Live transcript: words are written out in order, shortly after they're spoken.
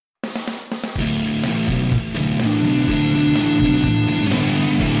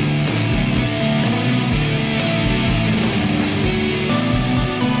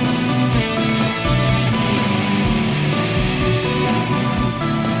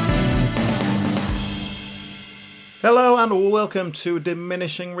Hello and welcome to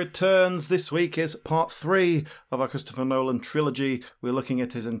Diminishing Returns. This week is part 3 of our Christopher Nolan trilogy. We're looking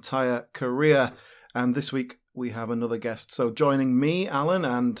at his entire career, and this week we have another guest. So joining me, Alan,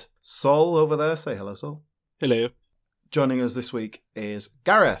 and Sol over there. Say hello, Sol. Hello. Joining us this week is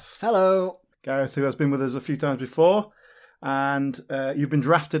Gareth. Hello. Gareth, who has been with us a few times before, and you've been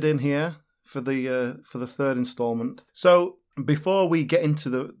drafted in here for the third instalment. So before we get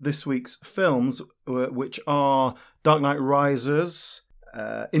into this week's films, which are Dark Knight Rises,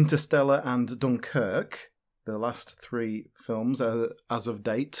 Interstellar and Dunkirk, the last 3 films as of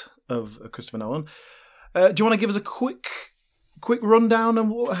date of Christopher Nolan, do you want to give us a quick rundown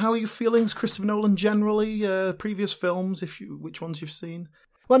on how are your feelings, Christopher Nolan generally, previous films, which ones you've seen?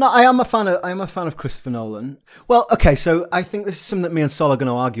 Well, no, I am a fan of Christopher Nolan. Well, okay, so I think this is something that me and Sol are going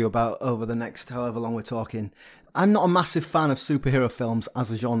to argue about over the next however long we're talking. I'm not a massive fan of superhero films as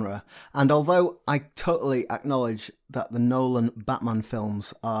a genre, and although I totally acknowledge that the Nolan Batman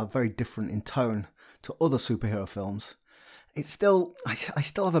films are very different in tone to other superhero films, I still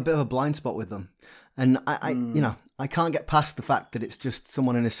have a bit of a blind spot with them. And I can't get past the fact that it's just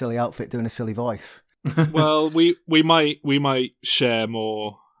someone in a silly outfit doing a silly voice. Well, we might share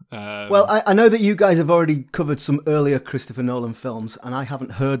more. Well, I know that you guys have already covered some earlier Christopher Nolan films, and I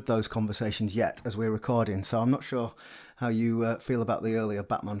haven't heard those conversations yet as we're recording, so I'm not sure how you feel about the earlier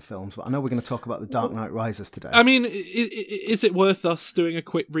Batman films, but I know we're going to talk about The Dark Knight Rises today. I mean, is it worth us doing a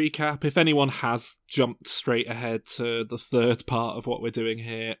quick recap? If anyone has jumped straight ahead to the third part of what we're doing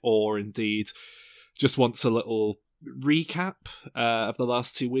here, or indeed just wants a little recap of the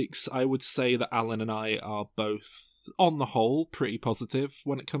last 2 weeks, I would say that Alan and I are both, on the whole, pretty positive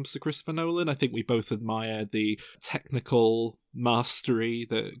when it comes to Christopher Nolan. I think we both admire the technical mastery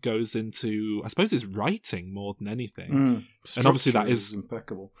that goes into, I suppose, his writing more than anything. And obviously that is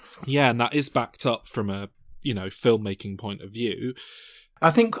impeccable. Yeah, and that is backed up from a, filmmaking point of view. I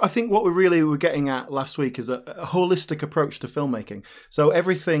think what we were getting at last week is a holistic approach to filmmaking. So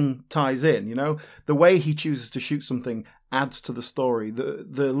everything ties in, the way he chooses to shoot something adds to the story.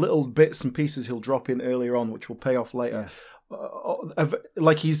 The little bits and pieces he'll drop in earlier on, which will pay off later. Yes.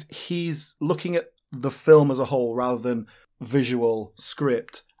 Like he's looking at the film as a whole rather than visual,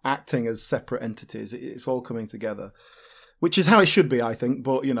 script, acting as separate entities. It's all coming together, which is how it should be, I think.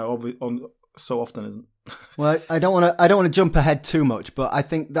 But so often isn't. Well, I don't want to jump ahead too much, but I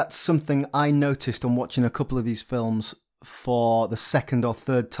think that's something I noticed on watching a couple of these films for the second or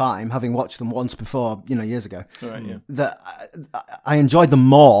third time, having watched them once before, years ago. Right, yeah. That I enjoyed them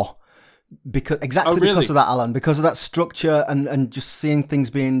more because really? Because of that, Alan, because of that structure and just seeing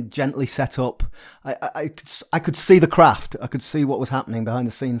things being gently set up. I could see the craft. I could see what was happening behind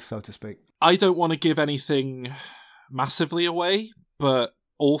the scenes, so to speak. I don't want to give anything massively away, but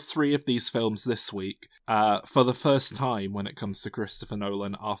all 3 of these films this week, for the first time when it comes to Christopher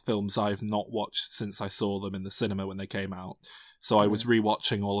Nolan, are films I've not watched since I saw them in the cinema when they came out. So I was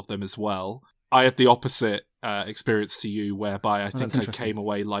rewatching all of them as well. I had the opposite experience to you, whereby I think I came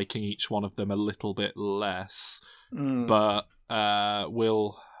away liking each one of them a little bit less. But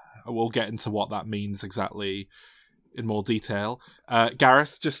we'll get into what that means exactly in more detail.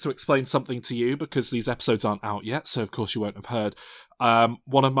 Gareth, just to explain something to you, because these episodes aren't out yet, so of course you won't have heard.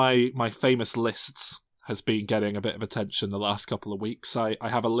 One of my famous lists has been getting a bit of attention the last couple of weeks. I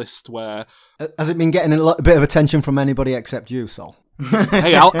have a list where... Has it been getting a bit of attention from anybody except you, Sol?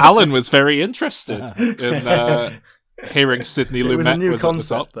 Hey, Alan was very interested in hearing Sidney Lumet was a new at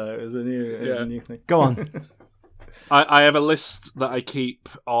concept, the top. though. It was a new thing. Go on. I have a list that I keep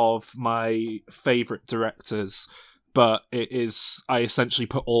of my favourite directors, but I essentially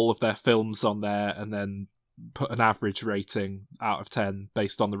put all of their films on there and then put an average rating out of 10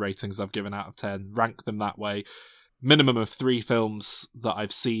 based on the ratings I've given out of 10, rank them that way. Minimum of 3 films that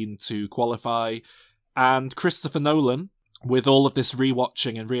I've seen to qualify. And Christopher Nolan, with all of this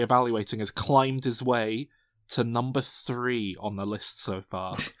rewatching and reevaluating, has climbed his way to number 3 on the list so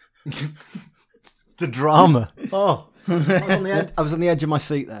far. The drama. Oh, I was on the edge of my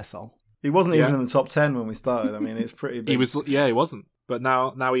seat there, Sol. He wasn't even in the top 10 when we started. I mean, it's pretty big. He wasn't. But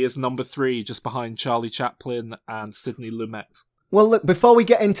now he is number 3, just behind Charlie Chaplin and Sidney Lumet. Well, look, before we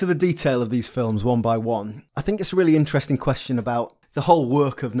get into the detail of these films one by one, I think it's a really interesting question about the whole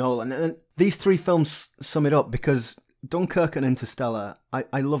work of Nolan. And these 3 films sum it up, because Dunkirk and Interstellar,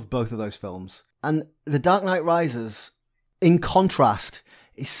 I love both of those films. And The Dark Knight Rises, in contrast,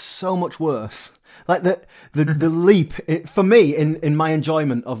 is so much worse. Like the leap, for me, in my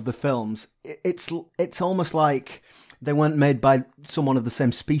enjoyment of the films, it's almost like they weren't made by someone of the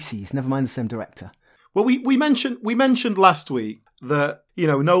same species, never mind the same director. Well, we mentioned last week that,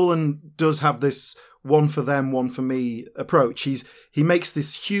 Nolan does have this one for them, one for me approach. He makes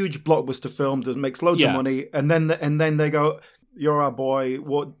this huge blockbuster film that makes loads of money, and then they go, "You're our boy.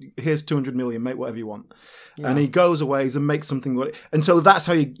 Here's 200 million. Make whatever you want." Yeah. And he goes away and makes something. And so that's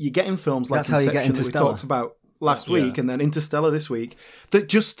how you get in films like Inception that we talked about last week, and then Interstellar this week. That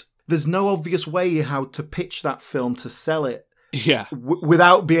just there's no obvious way how to pitch that film to sell it. Yeah.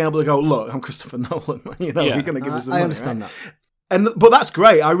 Without being able to go, look, I'm Christopher Nolan. You're going to give us the money. I understand that. But that's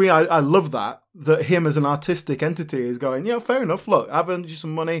great. I love that him as an artistic entity is going, fair enough. Look, I've earned you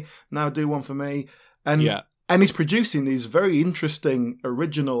some money. Now do one for me. And he's producing these very interesting,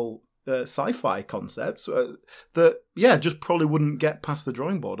 original sci-fi concepts that, just probably wouldn't get past the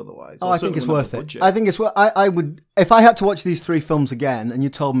drawing board otherwise. I think it's worth it. I think it's worth. I would, if I had to watch these 3 films again, and you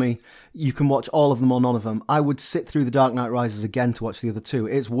told me you can watch all of them or none of them, I would sit through The Dark Knight Rises again to watch the other 2.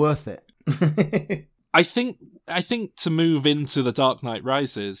 It's worth it. I think to move into The Dark Knight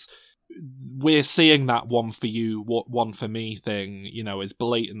Rises, we're seeing that one for you, one for me thing, as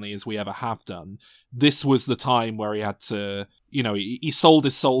blatantly as we ever have done. This was the time where he had to, he sold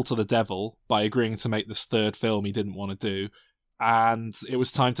his soul to the devil by agreeing to make this 3rd film he didn't want to do. And it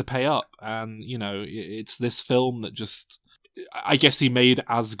was time to pay up. And, it's this film that just, I guess he made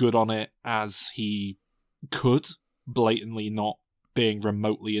as good on it as he could, blatantly not being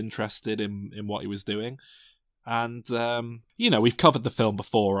remotely interested in what he was doing. And, we've covered the film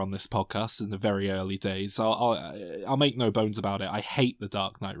before on this podcast in the very early days. I'll make no bones about it. I hate The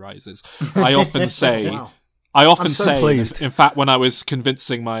Dark Knight Rises. I often say... Wow. In fact, when I was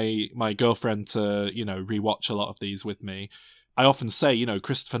convincing my girlfriend to, rewatch a lot of these with me, I often say,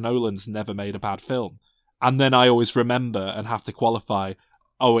 Christopher Nolan's never made a bad film. And then I always remember and have to qualify,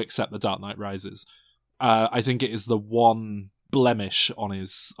 except The Dark Knight Rises. I think it is the one blemish on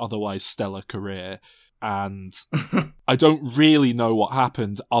his otherwise stellar career, and I don't really know what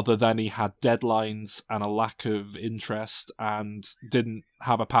happened other than he had deadlines and a lack of interest and didn't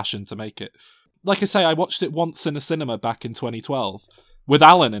have a passion to make it. Like I say, I watched it once in a cinema back in 2012 with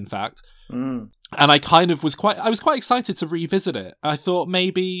Alan, in fact, and I was quite excited to revisit it. I thought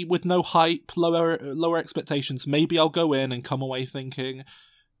maybe with no hype, lower expectations, maybe I'll go in and come away thinking,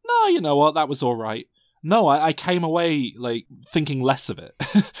 no, you know what, that was all right. No, I came away thinking less of it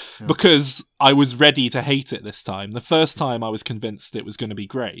because I was ready to hate it this time. The first time I was convinced it was going to be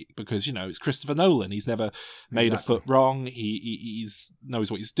great because, it's Christopher Nolan. He's never made a foot wrong. He knows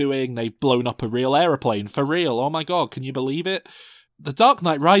what he's doing. They've blown up a real aeroplane for real. Oh my God, can you believe it? The Dark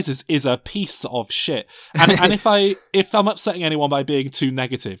Knight Rises is a piece of shit. And if I'm upsetting anyone by being too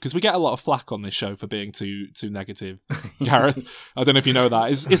negative, because we get a lot of flack on this show for being too negative, Gareth, I don't know if you know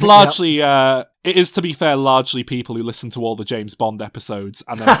that. It's largely, it is, to be fair, largely people who listen to all the James Bond episodes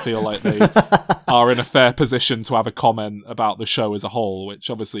and then feel like they are in a fair position to have a comment about the show as a whole, which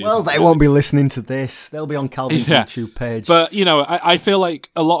obviously they won't be listening to this. They'll be on Calvin's YouTube page. But, I feel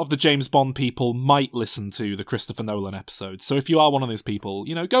like a lot of the James Bond people might listen to the Christopher Nolan episodes. So if you are one of those people,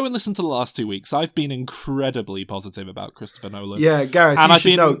 go and listen to the last 2 weeks. I've been incredibly positive about Christopher Nolan. Yeah, Gareth, and you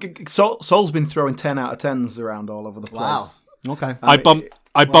should know. Sol's been throwing 10 out of 10s around all over the place. Wow. Okay.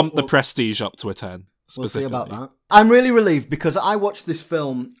 I bumped the Prestige up to a 10, specifically. We'll see about that. I'm really relieved because I watched this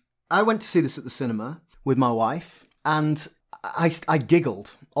film. I went to see this at the cinema with my wife, and I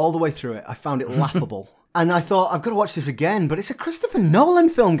giggled all the way through it. I found it laughable. And I thought, I've got to watch this again, but it's a Christopher Nolan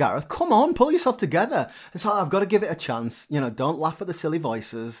film, Gareth. Come on, pull yourself together. And so I've got to give it a chance. Don't laugh at the silly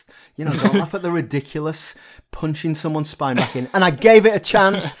voices. Don't laugh at the ridiculous punching someone's spine back in. And I gave it a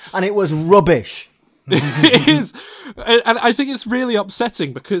chance, and it was rubbish. It is. And I think it's really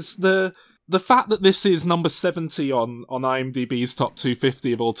upsetting because the fact that this is number 70 on IMDb's top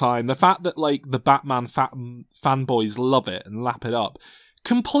 250 of all time, the fact that the Batman fanboys love it and lap it up,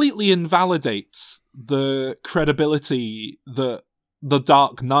 completely invalidates the credibility that The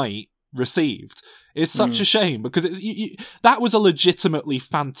Dark Knight received. It's such a shame because that was a legitimately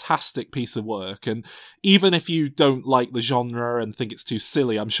fantastic piece of work, and even if you don't like the genre and think it's too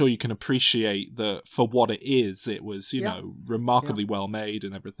silly, I'm sure you can appreciate that for what it is. It was, remarkably well made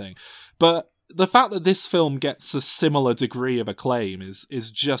and everything. But the fact that this film gets a similar degree of acclaim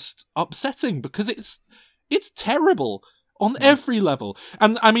is just upsetting because it's terrible on every level.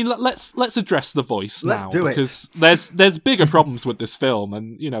 And I mean, let's address the voice now. Let's do it. Because there's bigger problems with this film,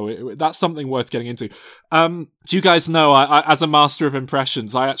 and that's something worth getting into. Do you guys know, I as a master of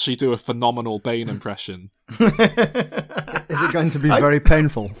impressions, I actually do a phenomenal Bane impression. Is it going to be very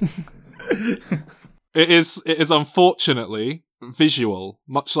painful? It is unfortunately visual,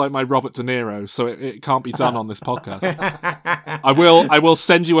 much like my Robert De Niro, so it can't be done on this podcast. I will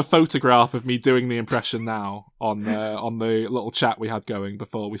send you a photograph of me doing the impression now on the little chat we had going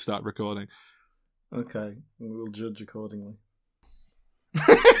before we start recording. Okay, we'll judge accordingly.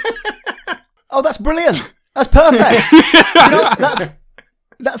 Oh, that's brilliant. That's perfect.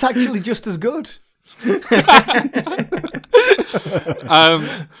 That's actually just as good.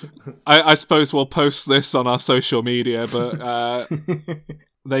 I suppose we'll post this on our social media, but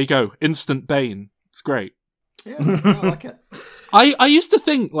there you go. Instant Bane. It's great. Yeah, I like it. I used to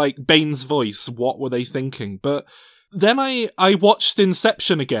think, like, Bane's voice, what were they thinking? But then I watched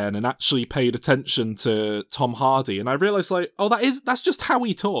Inception again and actually paid attention to Tom Hardy, and I realised, like, oh, that's just how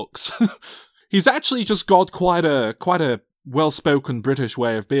he talks. He's actually just got quite a well-spoken British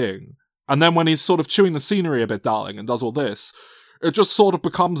way of being. And then when he's sort of chewing the scenery a bit, darling, and does all this, it just sort of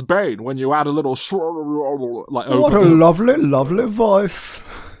becomes Bane when you add a little like over. What a lovely, lovely voice.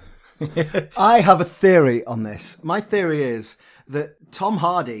 I have a theory on this. My theory is that Tom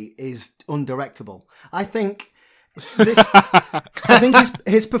Hardy is undirectable. I think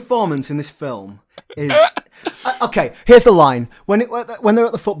his performance in this film is okay. Here's the line when they're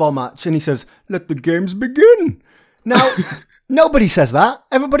at the football match and he says, "Let the games begin." Now, nobody says that.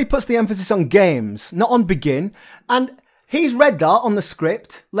 Everybody puts the emphasis on games, not on begin. And he's read that on the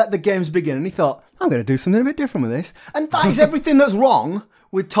script, "Let the games begin," and he thought, "I'm going to do something a bit different with this." And that is everything that's wrong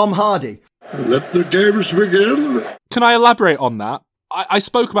with Tom Hardy. Let the games begin. Can I elaborate on that? I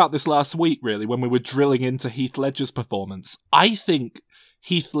spoke about this last week, really, when we were drilling into Heath Ledger's performance. I think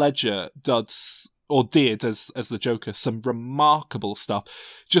Heath Ledger did as the Joker some remarkable stuff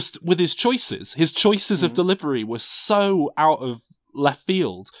just with his choices. His choices of delivery were so out of left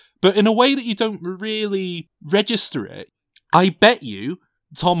field, but in a way that you don't really register it. I bet you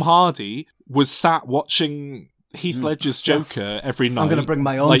Tom Hardy was sat watching Heath Ledger's Joker every night. I'm going to bring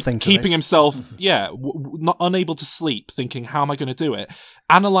my own thing to keeping this. himself, not unable to sleep, thinking, how am I going to do it?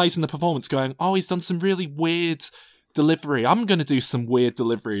 Analysing the performance, going, oh, he's done some really weird delivery. I'm going to do some weird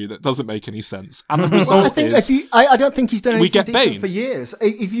delivery that doesn't make any sense. And the result I don't think he's done anything get decent Bane for years.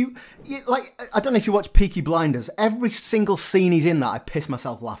 If you I don't know if you watch Peaky Blinders. Every single scene he's in that, I piss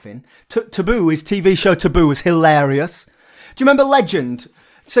myself laughing. Taboo, his TV show Taboo, is hilarious. Do you remember Legend?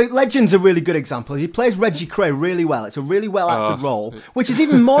 So Legend's a really good example. He plays Reggie Cray really well. It's a really well acted role, which is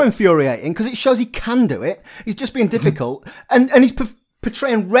even more infuriating because it shows he can do it. He's just being difficult, and he's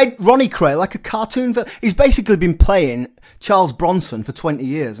portraying Ronnie Cray like a cartoon. He's basically been playing Charles Bronson for 20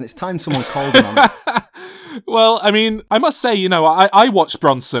 years, and it's time someone called him on it. Well, I mean, I must say, I watched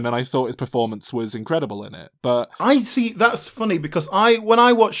Bronson and I thought his performance was incredible in it, but... I see, that's funny, because when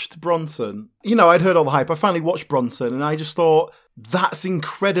I watched Bronson, I'd heard all the hype, I finally watched Bronson, and I just thought, that's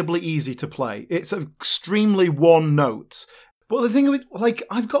incredibly easy to play. It's extremely one note. But the thing with,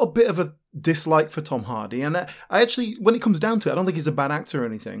 I've got a bit of a dislike for Tom Hardy, and I actually, when it comes down to it, I don't think he's a bad actor or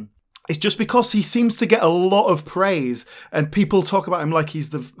anything. It's just because he seems to get a lot of praise, and people talk about him like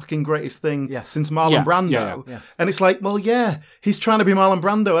he's the fucking greatest thing since Marlon Brando. Yeah. And it's like, well, yeah, he's trying to be Marlon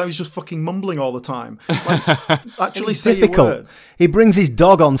Brando. He's just fucking mumbling all the time. Actually say difficult. Your words. He brings his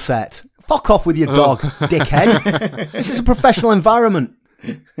dog on set. Fuck off with your dog, dickhead. This is a professional environment.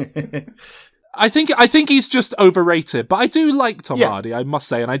 I think he's just overrated, but I do like Tom Hardy, I must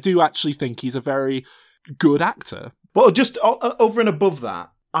say, and I do actually think he's a very good actor. Well, just over and above that,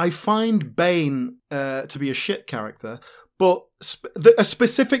 I find Bane to be a shit character, but a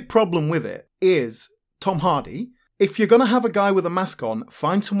specific problem with it is Tom Hardy. If you're going to have a guy with a mask on,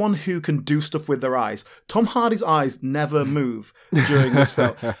 find someone who can do stuff with their eyes. Tom Hardy's eyes never move during this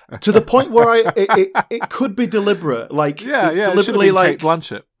film, to the point where it could be deliberate. It's deliberately Kate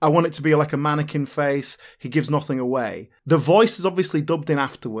Blanchett. I want it to be like a mannequin face. He gives nothing away. The voice is obviously dubbed in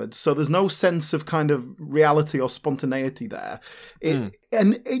afterwards, so there's no sense of kind of reality or spontaneity there. And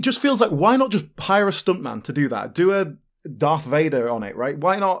it just feels like, why not just hire a stuntman to do that? Do a Darth Vader on it, right?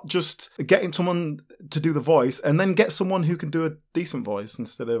 Why not just get someone to do the voice and then get someone who can do a decent voice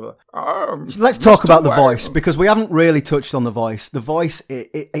instead of Let's talk about the voice, because we haven't really touched on the voice. The voice,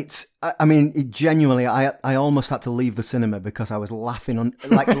 genuinely, I almost had to leave the cinema because I was laughing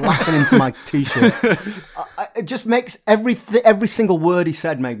into my t-shirt. It just makes every single word he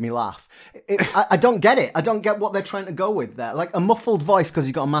said made me laugh. I don't get it. I don't get what they're trying to go with there. Like, a muffled voice because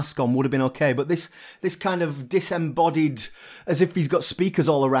he's got a mask on would have been okay, but this kind of disembodied, as if he's got speakers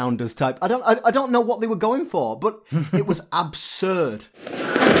all around us type. I don't know what they were going for, but it was absurd.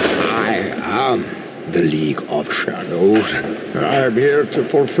 I am the League of Shadows. I'm here to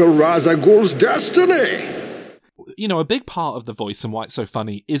fulfill Ra's al Ghul's destiny. A big part of the voice and why it's so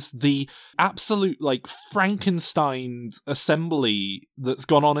funny is the absolute, Frankenstein assembly that's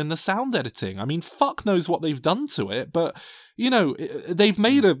gone on in the sound editing. I mean, fuck knows what they've done to it, but, they've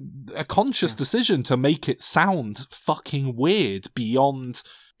made a conscious decision to make it sound fucking weird beyond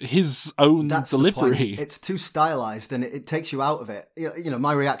his own That's delivery. The point. It's too stylized and it takes you out of it. You know,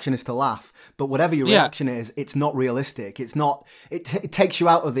 my reaction is to laugh, but whatever your reaction is, it's not realistic. It's not. It takes you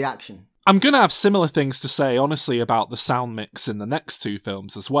out of the action. I'm going to have similar things to say, honestly, about the sound mix in the next two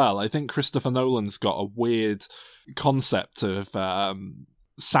films as well. I think Christopher Nolan's got a weird concept of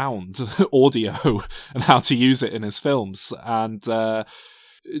sound, audio, and how to use it in his films. And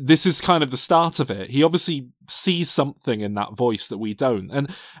this is kind of the start of it. He obviously sees something in that voice that we don't. And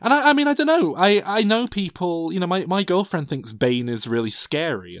I mean, I don't know. I know people, you know, my girlfriend thinks Bane is really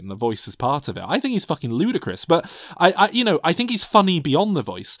scary and the voice is part of it. I think he's fucking ludicrous, but I think he's funny beyond the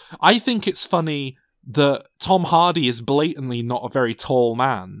voice. I think it's funny that Tom Hardy is blatantly not a very tall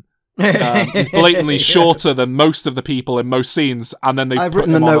man. He's blatantly shorter than most of the people in most scenes, and then I've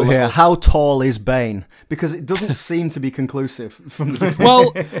written a note here. How tall is Bane? Because it doesn't seem to be conclusive from the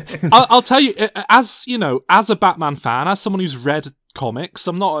Well, I'll tell you, as you know, as a Batman fan, as someone who's read comics,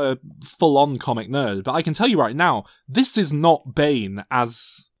 I'm not a full-on comic nerd, but I can tell you right now, this is not Bane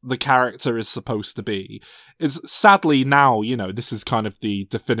as the character is supposed to be. Is sadly now, you know, this is kind of the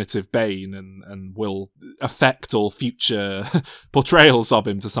definitive Bane and will affect all future portrayals of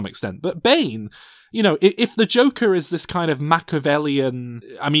him to some extent. But Bane, you know, if the Joker is this kind of Machiavellian,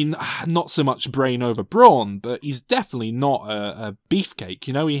 I mean, not so much brain over brawn, but he's definitely not a beefcake,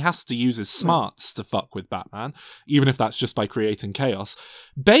 you know, he has to use his smarts to fuck with Batman, even if that's just by creating chaos.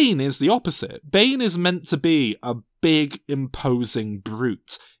 Bane is the opposite. Bane is meant to be a big, imposing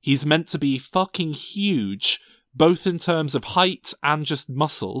brute. He's meant to be fucking huge, both in terms of height and just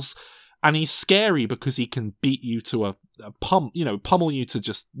muscles, and he's scary because he can beat you to a pummel you to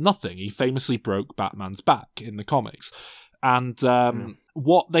just nothing. He famously broke Batman's back in the comics. And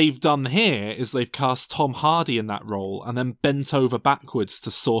what they've done here is they've cast Tom Hardy in that role and then bent over backwards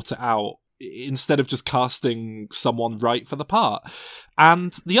to sort it out, instead of just casting someone right for the part.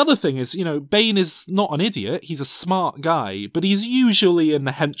 And the other thing is, you know, Bane is not an idiot, he's a smart guy, but he's usually in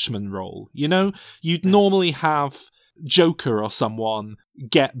the henchman role, you know? You'd normally have Joker or someone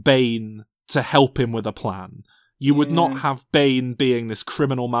get Bane to help him with a plan. You would not have Bane being this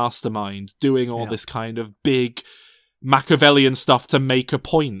criminal mastermind, doing all this kind of big Machiavellian stuff to make a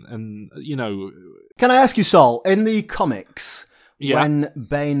point, and, you know... Can I ask you, Saul, in the comics... Yeah. When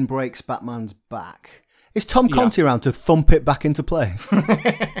Bane breaks Batman's back, is Tom Conti around to thump it back into place?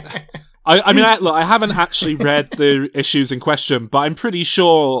 I mean, look, I haven't actually read the issues in question, but I'm pretty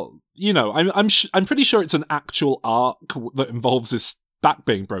sure, you know, I'm pretty sure it's an actual arc that involves his back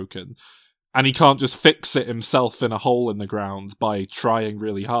being broken, and he can't just fix it himself in a hole in the ground by trying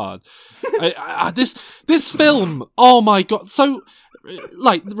really hard. This film, oh my god! So,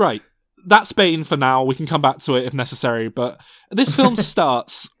 like, right. That's Bane for now. We can come back to it if necessary, but this film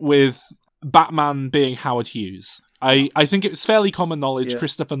starts with Batman being Howard Hughes. I think it's fairly common knowledge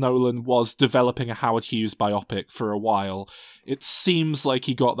Christopher Nolan was developing a Howard Hughes biopic for a while. It seems like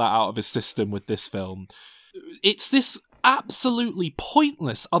he got that out of his system with this film. It's this absolutely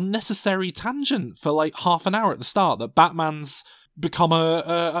pointless, unnecessary tangent for like half an hour at the start that Batman's become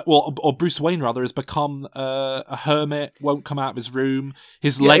or Bruce Wayne rather has become a hermit, won't come out of his room.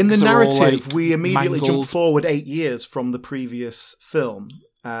 His legs in the narrative, are all, like, we immediately mangled. jump forward 8 years from the previous film,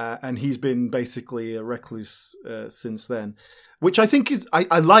 and he's been basically a recluse since then. Which I think is,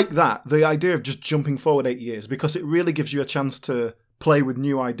 I like that, the idea of just jumping forward 8 years, because it really gives you a chance to play with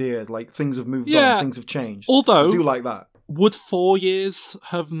new ideas, like things have moved on, things have changed. Although, I do like that. Would 4 years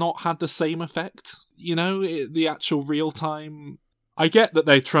have not had the same effect? You know, the actual real time... I get that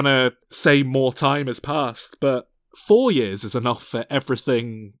they're trying to say more time has passed, but 4 years is enough for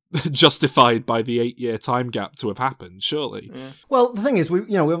everything justified by the 8-year time gap to have happened, surely. Yeah. Well, the thing is, we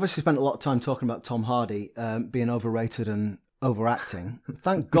obviously spent a lot of time talking about Tom Hardy being overrated and overacting.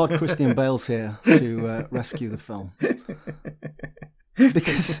 Thank God Christian Bale's here to rescue the film.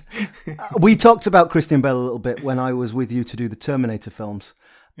 Because we talked about Christian Bale a little bit when I was with you to do the Terminator films.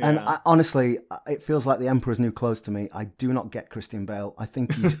 Yeah. And honestly, it feels like the Emperor's New Clothes to me. I do not get Christian Bale. I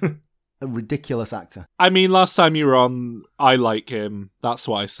think he's a ridiculous actor. I mean, last time you were on, I like him. That's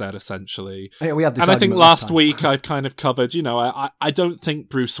what I said, essentially. Yeah, we had this and I think last week I've kind of covered, you know, I don't think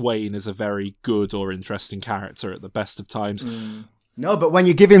Bruce Wayne is a very good or interesting character at the best of times. Mm. No, but when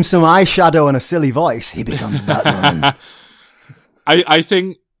you give him some eyeshadow and a silly voice, he becomes Batman. I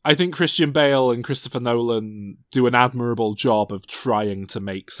think Christian Bale and Christopher Nolan do an admirable job of trying to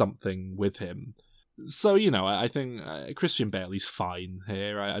make something with him. So, you know, I think Christian Bale, he's fine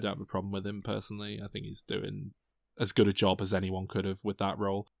here. I don't have a problem with him personally. I think he's doing as good a job as anyone could have with that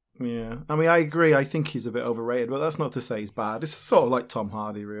role. Yeah, I mean, I agree. I think he's a bit overrated, but that's not to say he's bad. It's sort of like Tom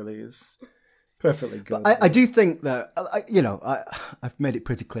Hardy, really. Perfectly good. But I do think that, I've made it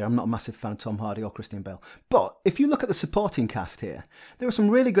pretty clear I'm not a massive fan of Tom Hardy or Christian Bale. But if you look at the supporting cast here, there are some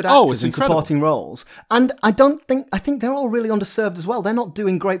really good actors in supporting roles. And I think they're all really underserved as well. They're not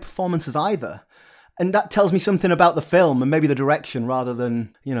doing great performances either. And that tells me something about the film and maybe the direction rather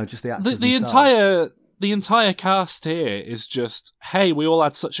than, just the actors themselves. The entire cast here is just, hey, we all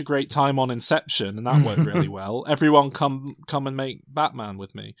had such a great time on Inception, and that went really well. Everyone come and make Batman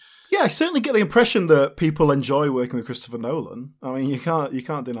with me. Yeah, I certainly get the impression that people enjoy working with Christopher Nolan. I mean, you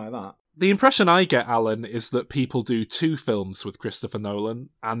can't deny that. The impression I get, Alan, is that people do 2 films with Christopher Nolan,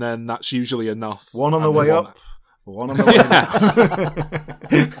 and then that's usually enough. One on the way up. One on the way down.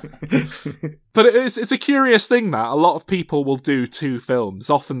 But it's a curious thing that a lot of people will do 2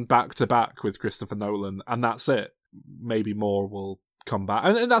 films, often back to back with Christopher Nolan, and that's it. Maybe more will come back,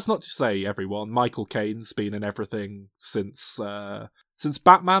 and that's not to say everyone. Michael Caine's been in everything since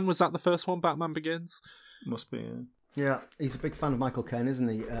Batman. Was that the first one? Batman Begins? Must be. Yeah, he's a big fan of Michael Caine, isn't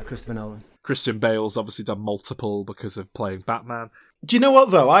he, Christopher Nolan? Christian Bale's obviously done multiple because of playing Batman. Do you know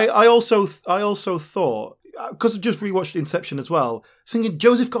what though? I also thought, because I just rewatched Inception as well, thinking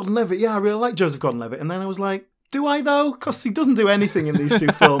Joseph Gordon-Levitt. Yeah, I really like Joseph Gordon-Levitt, and then I was like, do I though? Because he doesn't do anything in these 2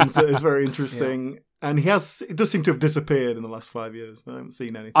 films that is very interesting. Yeah. And it does seem to have disappeared in the last 5 years. I haven't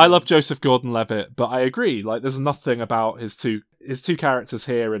seen anything. I love Joseph Gordon-Levitt, but I agree. Like, there's nothing about his two characters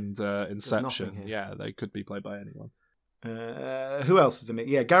here and Inception. Yeah, they could be played by anyone. Who else is in it?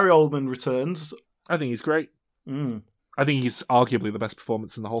 Yeah, Gary Oldman returns. I think he's great. I think he's arguably the best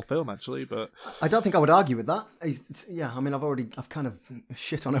performance in the whole film, actually. But I don't think I would argue with that. I've kind of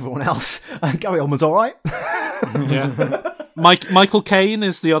shit on everyone else. Gary Oldman's all right. Yeah. Michael Caine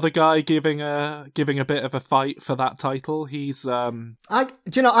is the other guy giving a bit of a fight for that title. He's I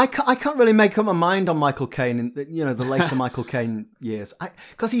can't really make up my mind on Michael Caine in the later Michael Caine years,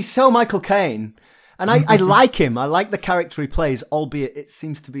 because he's so Michael Caine, and I like him. I like the character he plays, albeit it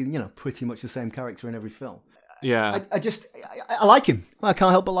seems to be pretty much the same character in every film. Yeah, I like him. I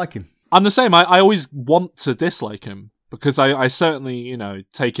can't help but like him. I'm the same. I always want to dislike him, because I certainly,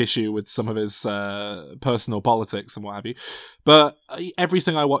 take issue with some of his personal politics and what have you. But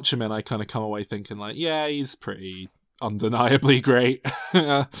everything I watch him in, I kind of come away thinking like, yeah, he's pretty undeniably great.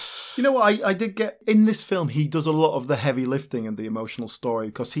 You know what? I did get in this film. He does a lot of the heavy lifting and the emotional story,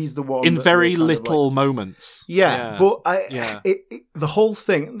 because he's the one in very little moments. Yeah, but the whole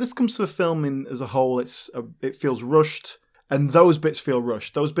thing. This comes to the film as a whole. It feels rushed. And those bits feel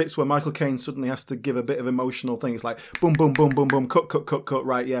rushed. Those bits where Michael Caine suddenly has to give a bit of emotional thing. It's like, boom, boom, boom, boom, boom, cut.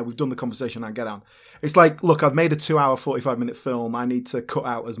 Right, yeah, we've done the conversation, now get on. It's like, look, I've made a 2-hour, 45-minute film. I need to cut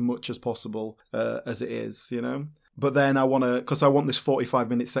out as much as possible as it is, But then I want this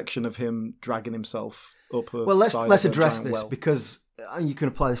 45-minute section of him dragging himself up. Well, let's address this, because you can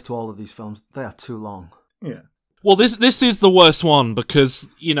apply this to all of these films. They are too long. Yeah. Well, this is the worst one, because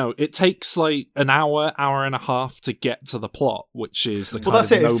it takes like an hour and a half to get to the plot, which is the kind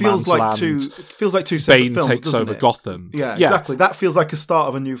of no man's land. It feels like 2 separate Bane films, takes over Gotham. Yeah, exactly. That feels like a start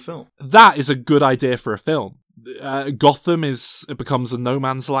of a new film. That is a good idea for a film. Gotham becomes a no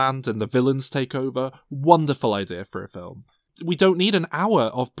man's land, and the villains take over. Wonderful idea for a film. We don't need an hour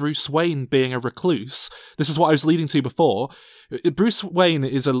of Bruce Wayne being a recluse. This is what I was leading to before. Bruce Wayne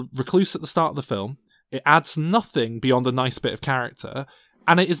is a recluse at the start of the film. It adds nothing beyond a nice bit of character,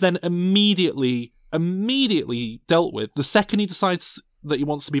 and it is then immediately dealt with the second he decides that he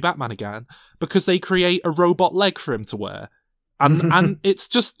wants to be Batman again, because they create a robot leg for him to wear. And it's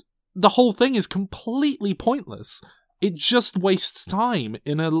just, the whole thing is completely pointless. It just wastes time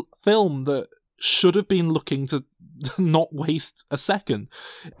in a film that should have been looking to not waste a second.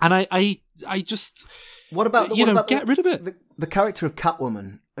 And I just... What about get rid of it? The character of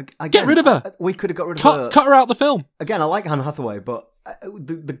Catwoman. Again, get rid of her. We could have got rid of her. Cut her out of the film. Again, I like Anne Hathaway, but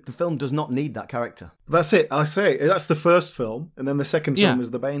the film does not need that character. That's it. I say that's the first film, and then the second film is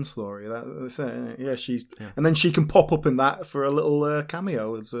the Bane story. That's it. Yeah, and then she can pop up in that for a little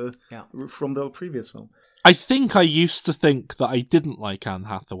cameo from the previous film. I think I used to think that I didn't like Anne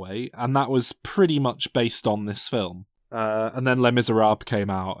Hathaway, and that was pretty much based on this film. And then Les Miserables came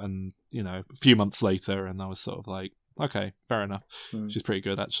out, and a few months later, and I was sort of like, okay, fair enough. She's pretty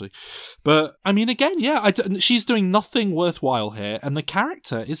good, actually. But I mean, again, she's doing nothing worthwhile here, and the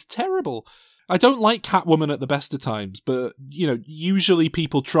character is terrible. I don't like Catwoman at the best of times, but usually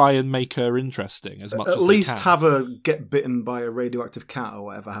people try and make her interesting as much as they can. At least have her get bitten by a radioactive cat or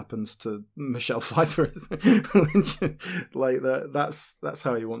whatever happens to Michelle Pfeiffer. Like that. That's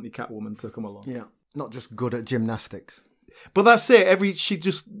how you want your Catwoman to come along. Yeah, not just good at gymnastics. But that's it. She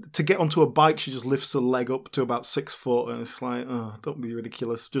just, to get onto a bike, she just lifts her leg up to about 6 foot, and it's like, oh, don't be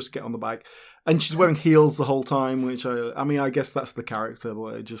ridiculous. Just get on the bike. And she's wearing heels the whole time, which I mean, I guess that's the character,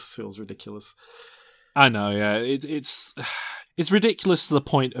 but it just feels ridiculous. I know, yeah. It's ridiculous to the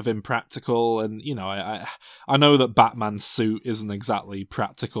point of impractical, and I know that Batman's suit isn't exactly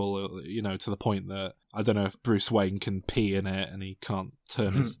practical, to the point that I don't know if Bruce Wayne can pee in it and he can't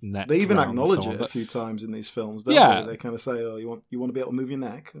turn his neck. They even around acknowledge and so on, it a few times in these films, don't they? They kind of say, "Oh, you want to be able to move your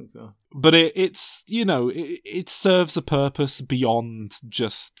neck." But it's it serves a purpose beyond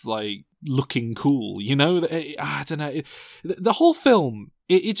just like looking cool. I don't know. The whole film,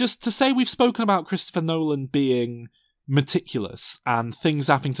 it just, to say we've spoken about Christopher Nolan being meticulous and things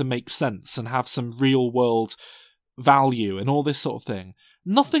having to make sense and have some real world value and all this sort of thing.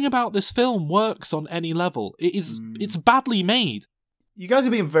 Nothing about this film works on any level. It's badly made. You guys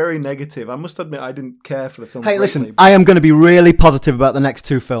are being very negative. I must admit, I didn't care for the film. Hey, greatly, listen, I am going to be really positive about the next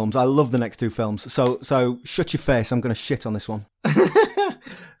two films. I love the next two films. So shut your face. I'm going to shit on this one.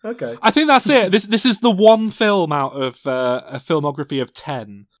 Okay. I think that's it. This is the one film out of a filmography of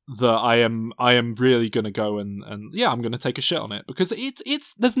 10 that I am really going to go and I'm going to take a shit on it, because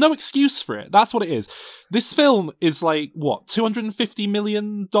it's there's no excuse for it. That's what it is. This film is like, what, $250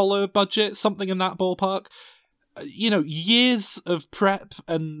 million budget, something in that ballpark. Years of prep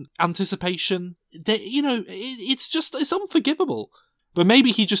and anticipation. It's unforgivable. But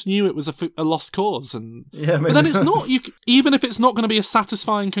maybe he just knew it was a lost cause, and but then it's not. Even if it's not going to be a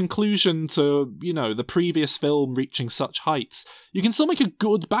satisfying conclusion to the previous film reaching such heights, you can still make a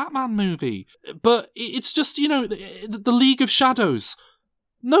good Batman movie. But it's just the League of Shadows.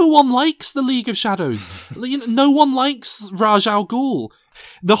 No one likes the League of Shadows. No one likes Ra's al Ghul.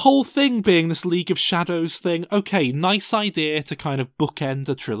 The whole thing being this League of Shadows thing. Okay, nice idea to kind of bookend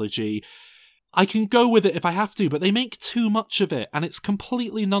a trilogy. I can go with it if I have to, but they make too much of it, and it's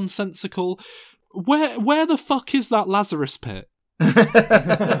completely nonsensical. Where the fuck is that Lazarus Pit?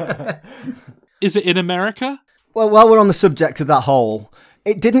 Is it in America? Well, while we're on the subject of that hole,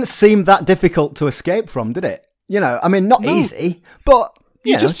 it didn't seem that difficult to escape from, did it? Not easy, but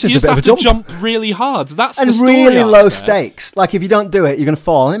you just have to jump really hard. That's and the story really low there. stakes. Like, if you don't do it, you're going to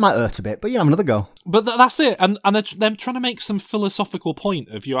fall, and it might hurt a bit, but have another go. But that's it, and they're trying to make some philosophical point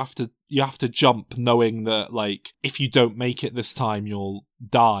of you have to jump, knowing that like if you don't make it this time, you'll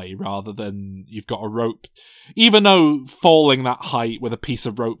die, rather than you've got a rope. Even though falling that height with a piece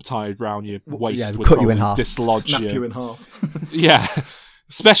of rope tied round your waist would cut you in half, dislodge snap you in half. Yeah.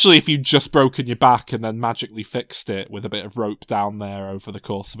 Especially if you'd just broken your back and then magically fixed it with a bit of rope down there over the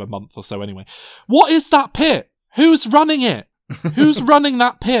course of a month or so anyway. What is that pit? Who's running it? Who's running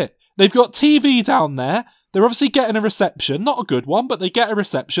that pit? They've got TV down there. They're obviously getting a reception. Not a good one, but they get a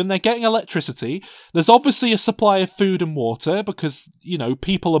reception. They're getting electricity. There's obviously a supply of food and water because,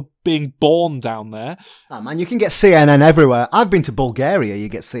 people are being born down there. Oh, man, you can get CNN everywhere. I've been to Bulgaria. You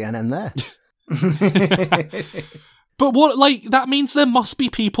get CNN there. But that means there must be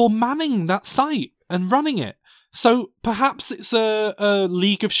people manning that site and running it. So perhaps it's a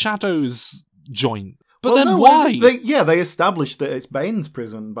League of Shadows joint. But why? They established that it's Bane's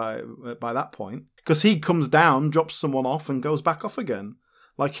prison by that point, because he comes down, drops someone off, and goes back off again.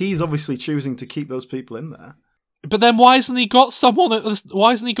 Like, he's obviously choosing to keep those people in there. But then why hasn't he got someone at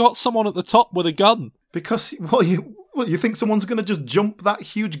the top with a gun? Because you think someone's going to just jump that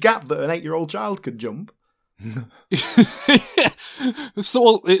huge gap that an 8-year-old child could jump?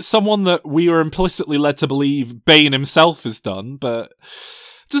 So it's someone that we were implicitly led to believe Bane himself has done, but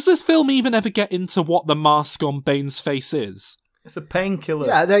does this film even ever get into what the mask on Bane's face is? It's a painkiller.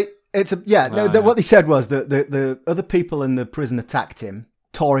 Yeah, what they said was that the other people in the prison attacked him,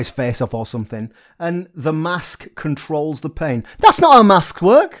 tore his face off or something, and the mask controls the pain. That's not how masks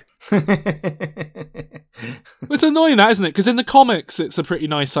work. It's annoying, that, isn't it? Because in the comics, it's a pretty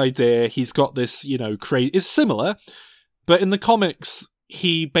nice idea. He's got this, crazy. It's similar, but in the comics,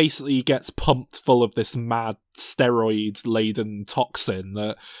 he basically gets pumped full of this mad steroid-laden toxin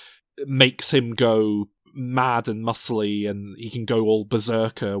that makes him go mad and muscly, and he can go all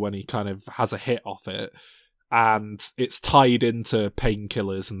berserker when he kind of has a hit off it. And it's tied into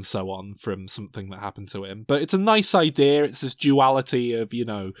painkillers and so on from something that happened to him. But it's a nice idea. It's this duality of,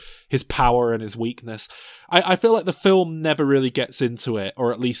 his power and his weakness. I feel like the film never really gets into it,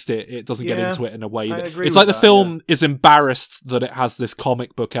 or at least it doesn't get into it in a way. It's like the film is embarrassed that it has this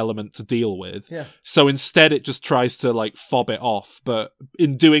comic book element to deal with. Yeah. So instead it just tries to fob it off. But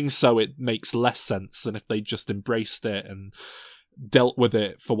in doing so, it makes less sense than if they just embraced it and dealt with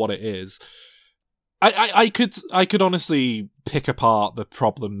it for what it is. I could honestly pick apart the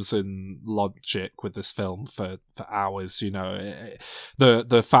problems in logic with this film for hours.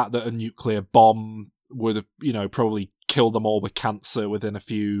 The fact that a nuclear bomb would have probably killed them all with cancer within a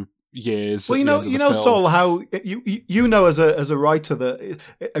few years. Well, Saul, how you as a writer that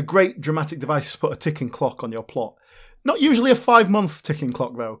a great dramatic device is to put a ticking clock on your plot. Not usually a 5-month ticking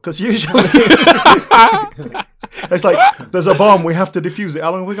clock though, because usually it's like there's a bomb, we have to defuse it.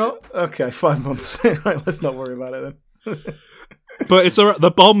 How long have we got? Okay, 5 months. Right, let's not worry about it then. But it's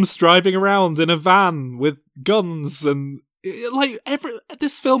the bomb's driving around in a van with guns, and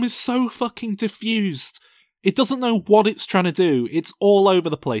this film is so fucking diffused. It doesn't know what it's trying to do. It's all over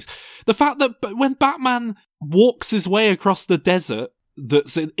the place. The fact that when Batman walks his way across the desert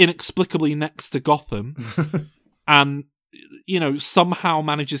that's inexplicably next to Gotham and, somehow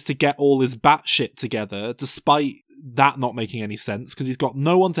manages to get all his bat shit together, despite that not making any sense, because he's got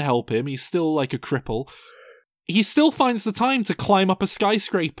no one to help him. He's still like a cripple. He still finds the time to climb up a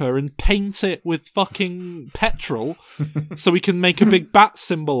skyscraper and paint it with fucking petrol so he can make a big bat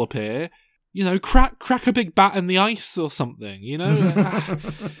symbol appear. Crack a big bat in the ice or something, Do you know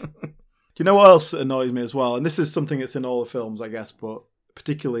what else annoys me as well? And this is something that's in all the films, I guess, but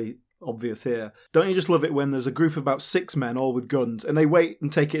particularly obvious here. Don't you just love it when there's a group of about 6 men, all with guns, and they wait and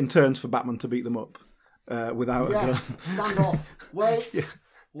take it in turns for Batman to beat them up without a gun? Stand off. Wait. Yeah.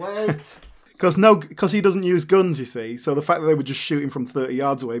 Wait. Because he doesn't use guns, you see. So the fact that they would just shoot him from 30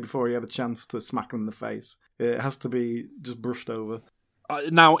 yards away before he had a chance to smack them in the face, it has to be just brushed over.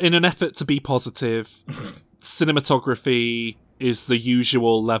 Now, in an effort to be positive, cinematography is the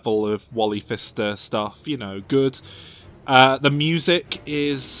usual level of Wally Pfister stuff, good. The music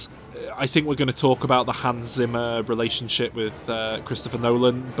is... I think we're going to talk about the Hans Zimmer relationship with Christopher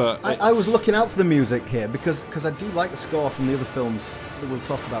Nolan, but... I was looking out for the music here, because I do like the score from the other films that we'll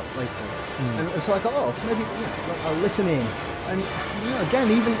talk about later. And so I thought, maybe I'll listen in. And,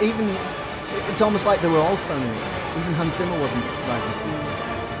 again, even it's almost like they were all friendly. Even Hans Zimmer wasn't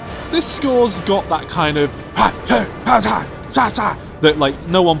right. This score's got that kind of that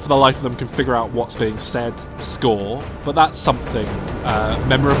no one for the life of them can figure out what's being said score, but that's something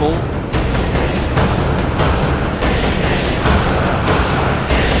memorable.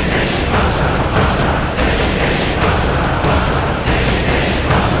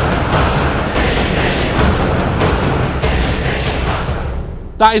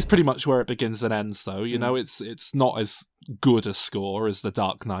 That is pretty much where it begins and ends, though. It's not as good a score as The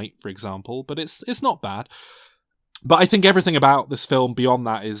Dark Knight, for example, but it's not bad. But I think everything about this film beyond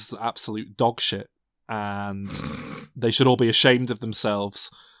that is absolute dog shit, and they should all be ashamed of themselves.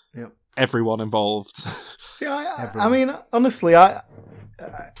 Yep. Everyone involved. See, I mean, honestly, I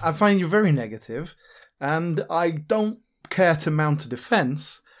find you very negative, and I don't care to mount a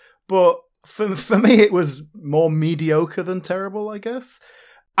defence, but for me it was more mediocre than terrible, I guess.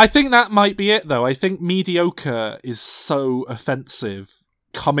 I think that might be it, though. I think mediocre is so offensive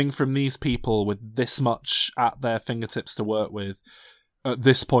coming from these people with this much at their fingertips to work with at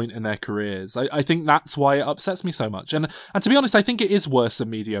this point in their careers. I think that's why it upsets me so much. And to be honest, I think it is worse than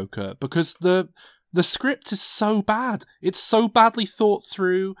mediocre, because the script is so bad. It's so badly thought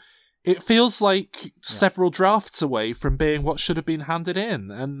through. It feels like several drafts away from being what should have been handed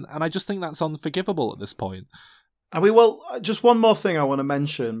in. And I just think that's unforgivable at this point. Just one more thing I want to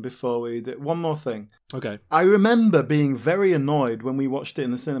mention before we do. One more thing. Okay. I remember being very annoyed when we watched it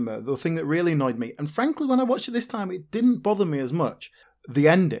in the cinema. The thing that really annoyed me, and frankly, when I watched it this time, it didn't bother me as much. The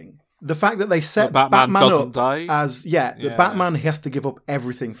ending. The fact that they set Batman doesn't up die. as, Batman has to give up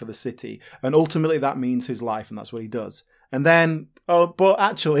everything for the city. And ultimately that means his life, and that's what he does. And then, but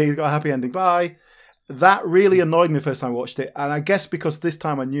actually, he's got a happy ending. Bye. That really annoyed me the first time I watched it, and I guess because this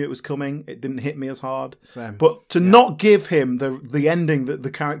time I knew it was coming, it didn't hit me as hard. Same. But to not give him the ending that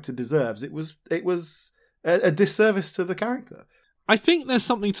the character deserves, it was a disservice to the character. I think there's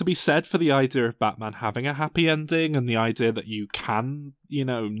something to be said for the idea of Batman having a happy ending, and the idea that you can,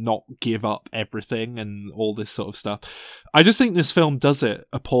 not give up everything and all this sort of stuff. I just think this film does it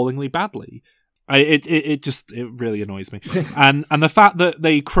appallingly badly. It really annoys me, and the fact that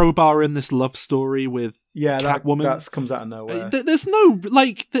they crowbar in this love story with Catwoman that comes out of nowhere. There's no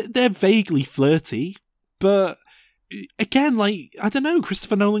they're vaguely flirty, but again, I don't know.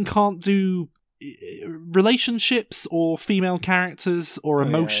 Christopher Nolan can't do relationships or female characters or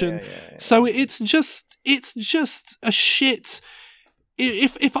emotion, so it's just a shit.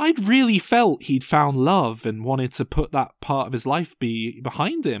 If I'd really felt he'd found love and wanted to put that part of his life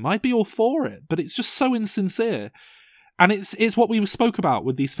behind him, I'd be all for it. But it's just so insincere. And it's what we spoke about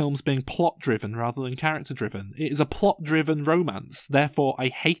with these films being plot-driven rather than character-driven. It is a plot-driven romance, therefore I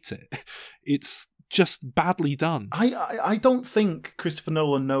hate it. It's just badly done. I don't think Christopher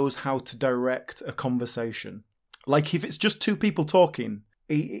Nolan knows how to direct a conversation. Like, if it's just two people talking,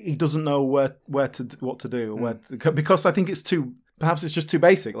 he doesn't know what to do, because I think it's too. Perhaps it's just too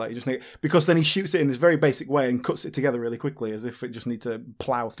basic. Like, because then he shoots it in this very basic way and cuts it together really quickly, as if it just need to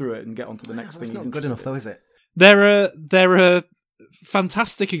plow through it and get on to the next thing. It's not good enough, though, is it? There are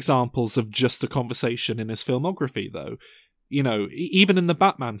fantastic examples of just a conversation in his filmography, though. You know, even in the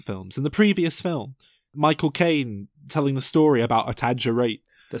Batman films, in the previous film, Michael Caine telling the story about a tangerine.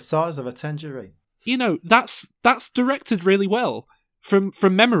 The size of a tangerine. You know, that's directed really well. From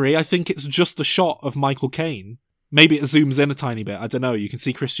memory, I think it's just a shot of Michael Caine. Maybe it zooms in a tiny bit. I don't know. You can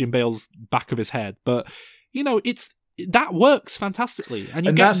see Christian Bale's back of his head, but you know, that works fantastically, and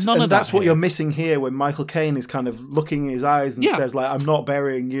you get none of that. That's what you're missing here, when Michael Caine is kind of looking in his eyes and says, like, "I'm not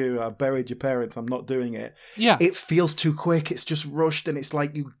burying you. I've buried your parents. I'm not doing it." Yeah, it feels too quick. It's just rushed, and it's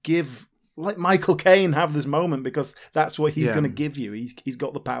like let Michael Caine have this moment, because that's what he's going to give you. He's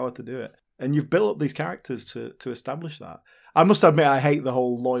got the power to do it, and you've built up these characters to establish that. I must admit, I hate the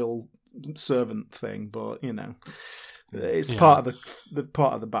whole loyal servant thing, but you know, it's part of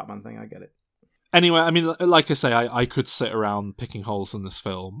the Batman thing. I get it. Anyway, I mean, like I say, I could sit around picking holes in this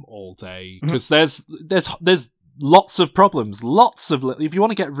film all day, because there's lots of problems, if you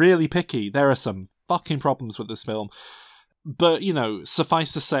want to get really picky, there are some fucking problems with this film. But you know,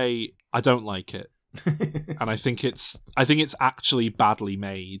 suffice to say, I don't like it. And I think it's actually badly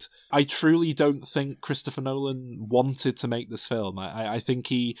made. I truly don't think Christopher Nolan wanted to make this film. I think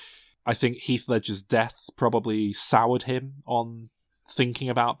Heath Ledger's death probably soured him on thinking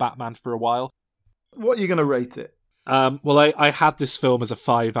about Batman for a while. What are you going to rate it? Well, I had this film as a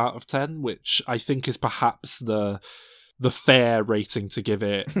 5 out of 10, which I think is perhaps the fair rating to give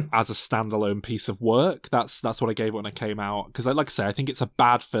it as a standalone piece of work. That's what I gave it when it came out. Because, like I say, I think it's a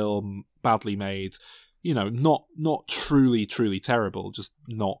bad film, badly made. You know, not truly terrible, just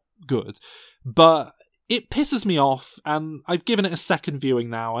not good. But it pisses me off, and I've given it a second viewing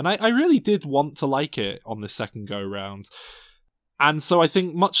now, and I really did want to like it on this second go-round. And so I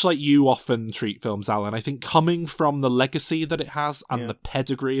think, much like you often treat films, Alan, I think coming from the legacy that it has and the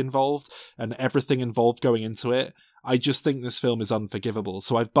pedigree involved and everything involved going into it, I just think this film is unforgivable.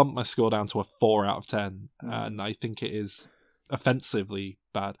 So I've bumped my score down to a 4 out of 10, and I think it is offensively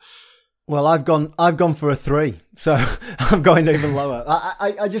bad. Well, I've gone for a 3, so I'm going even lower.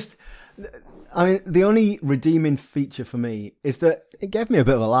 I mean, the only redeeming feature for me is that it gave me a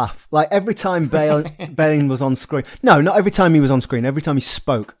bit of a laugh. Like, every time Bane was on screen... No, not every time he was on screen. Every time he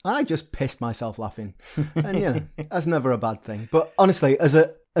spoke, I just pissed myself laughing. And, yeah, that's never a bad thing. But honestly, as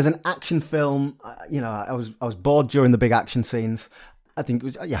an action film, you know, I was bored during the big action scenes. I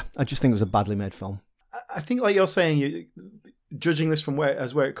just think it was a badly made film. I think, like you're saying, judging this from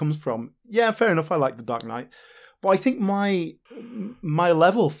where it comes from, yeah, fair enough, I like The Dark Knight. But I think my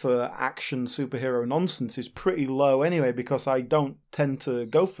level for action superhero nonsense is pretty low anyway, because I don't tend to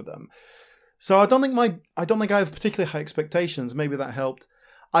go for them. So I don't think I have particularly high expectations. Maybe that helped.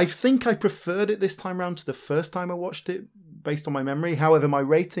 I think I preferred it this time round to the first time I watched it, based on my memory. However, my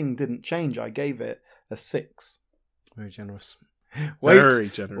rating didn't change. I gave it a 6. Very generous. Very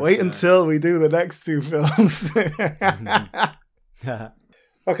generous. Wait until we do the next two films.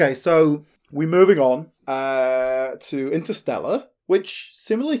 Okay, so we're moving on to Interstellar, which,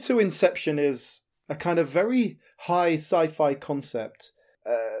 similarly to Inception, is a kind of very high sci-fi concept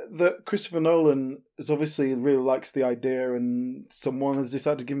that Christopher Nolan obviously really likes the idea, and someone has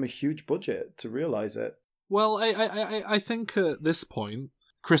decided to give him a huge budget to realise it. Well, I think at this point,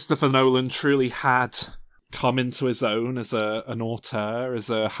 Christopher Nolan truly had come into his own as an auteur, as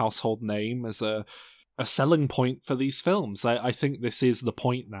a household name, as a selling point for these films. I think this is the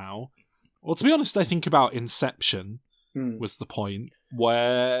point now. Well, to be honest, I think about Inception was the point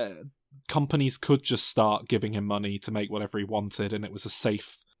where companies could just start giving him money to make whatever he wanted, and it was a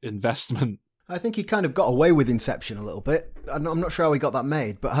safe investment. I think he kind of got away with Inception a little bit. I'm not sure how he got that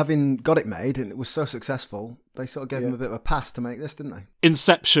made, but having got it made and it was so successful, they sort of gave him a bit of a pass to make this, didn't they?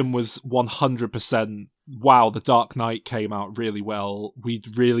 Inception was 100%, wow, The Dark Knight came out really well.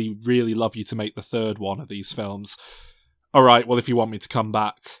 We'd really, really love you to make the third one of these films. All right, well, if you want me to come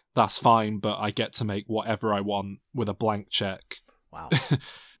back, that's fine, but I get to make whatever I want with a blank check. Wow.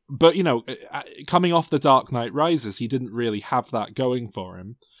 But, you know, coming off The Dark Knight Rises, he didn't really have that going for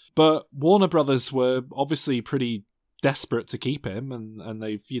him. But Warner Brothers were obviously pretty desperate to keep him, and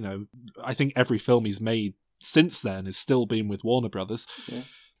they've, you know, I think every film he's made since then has still been with Warner Brothers.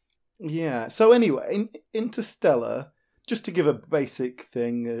 Yeah. So anyway, Interstellar, just to give a basic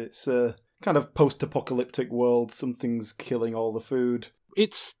thing, it's a kind of post-apocalyptic world. Something's killing all the food.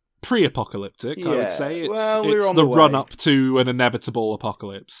 It's pre-apocalyptic, I would say. We're It's on the the way. run-up to an inevitable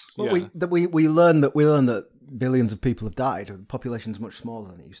apocalypse. Well, Yeah. we learn that billions of people have died. The population's much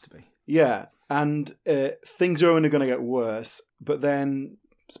smaller than it used to be. Yeah, and things are only going to get worse. But then,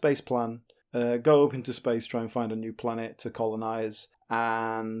 space plan, go up into space, try and find a new planet to colonize.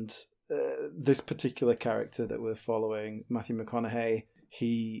 And this particular character that we're following, Matthew McConaughey,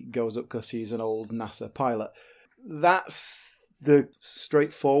 he goes up because he's an old NASA pilot. That's the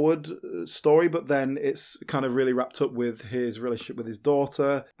straightforward story, but then it's kind of really wrapped up with his relationship with his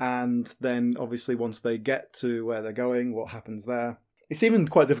daughter, and then obviously once they get to where they're going, what happens there. It's even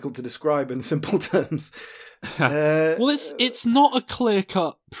quite difficult to describe in simple terms. Well, it's not a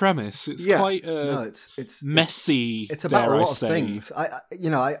clear-cut premise. It's quite it's messy. It's about dare a I lot of say. things. I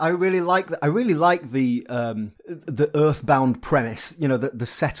really like the Earthbound premise. The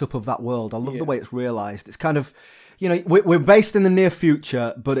setup of that world. I love the way it's realised. It's kind of, we're based in the near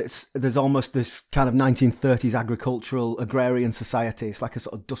future, but there's almost this kind of 1930s agricultural agrarian society. It's like a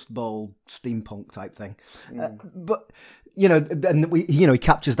sort of Dust Bowl steampunk type thing. But and he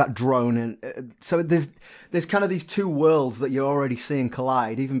captures that drone, and so there's kind of these two worlds that you're already seeing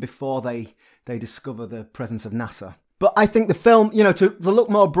collide even before they discover the presence of NASA. But I think the film, to look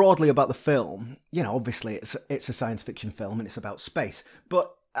more broadly about the film, obviously it's a science fiction film and it's about space,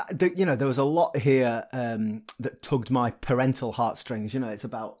 but there was a lot here that tugged my parental heartstrings. It's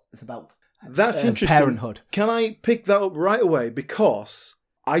about That's interesting. Parenthood. Can I pick that up right away? Because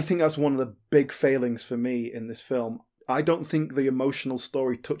I think that's one of the big failings for me in this film. I don't think the emotional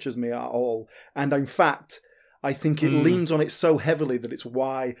story touches me at all. And in fact, I think it leans on it so heavily that it's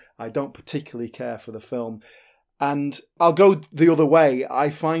why I don't particularly care for the film. And I'll go the other way. I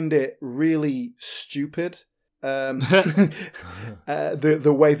find it really stupid. The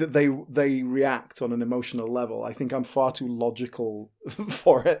way that they react on an emotional level. I think I'm far too logical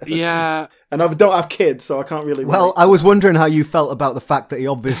for it. Yeah. And I don't have kids, so I can't really... Well, I was wondering how you felt about the fact that he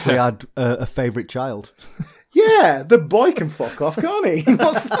obviously had a favourite child. Yeah, the boy can fuck off, can't he?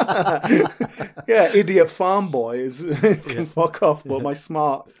 What's that? Yeah, idiot farm boy can fuck off, but my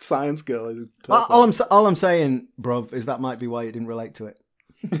smart science girl is perfect. All I'm saying, bruv, is that might be why you didn't relate to it.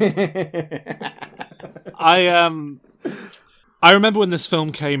 I remember when this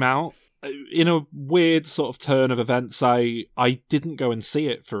film came out, in a weird sort of turn of events, I didn't go and see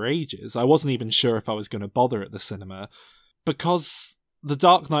it for ages. I wasn't even sure if I was going to bother at the cinema, because The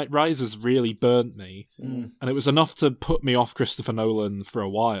Dark Knight Rises really burnt me, and it was enough to put me off Christopher Nolan for a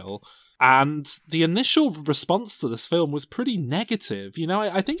while. And the initial response to this film was pretty negative.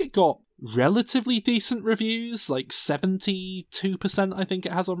 I think it got relatively decent reviews, like 72% I think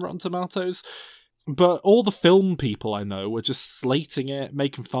it has on Rotten Tomatoes. But all the film people I know were just slating it,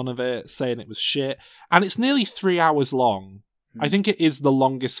 making fun of it, saying it was shit. And it's nearly 3 hours long. I think it is the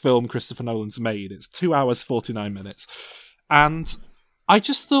longest film Christopher Nolan's made. It's 2 hours, 49 minutes. And I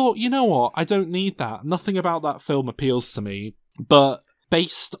just thought, you know what? I don't need that. Nothing about that film appeals to me. But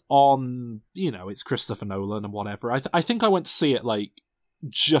based on, it's Christopher Nolan and whatever, I think I went to see it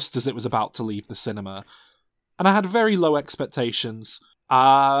just as it was about to leave the cinema. And I had very low expectations.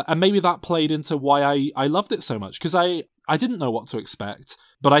 And maybe that played into why I loved it so much, because I didn't know what to expect,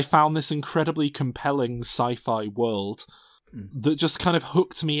 but I found this incredibly compelling sci-fi world that just kind of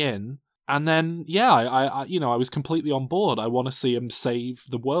hooked me in. And then, I was completely on board. I want to see him save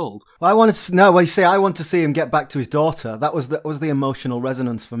the world. Well, I want to see him get back to his daughter. That was the emotional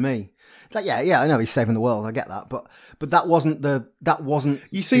resonance for me. Like, I know he's saving the world. I get that, but that wasn't the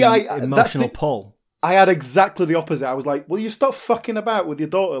emotional pull. I had exactly the opposite. I was like, will you stop fucking about with your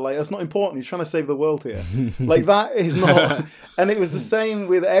daughter? Like, that's not important. You're trying to save the world here. Like, that is not... And it was the same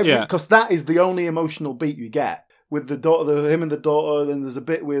with because that is the only emotional beat you get. With the daughter, him and the daughter, then there's a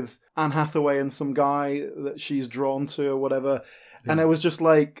bit with Anne Hathaway and some guy that she's drawn to or whatever. Yeah. And I was just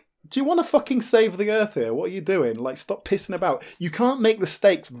like, do you want to fucking save the earth here? What are you doing? Like, stop pissing about. You can't make the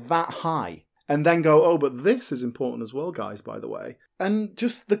stakes that high and then go, oh, but this is important as well, guys, by the way. And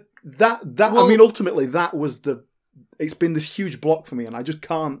just ultimately, that was it's been this huge block for me, and I just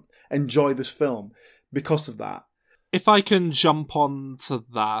can't enjoy this film because of that. If I can jump on to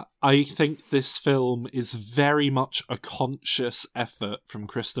that, I think this film is very much a conscious effort from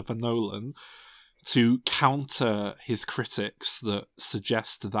Christopher Nolan to counter his critics that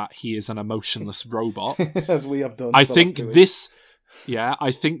suggest that he is an emotionless robot. As we have done. I think this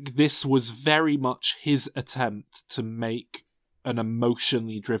was very much his attempt to make an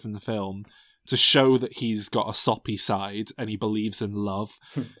emotionally driven film, to show that he's got a soppy side and he believes in love.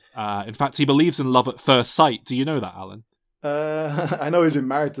 In fact, he believes in love at first sight. Do you know that, Alan? I know he's been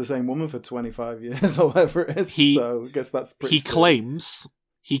married to the same woman for 25 years or whatever it is, so I guess that's pretty... He claims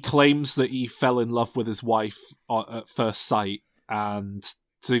he claims that he fell in love with his wife at first sight, and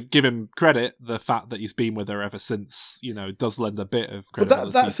to give him credit, the fact that he's been with her ever since, does lend a bit of credibility.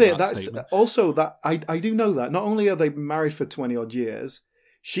 But that's to it. that That's statement. also that I do know that. Not only are they married for 20 odd years,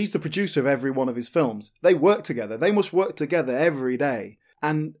 she's the producer of every one of his films. They work together. They must work together every day.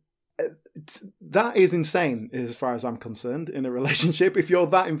 And that is insane as far as I'm concerned in a relationship. If you're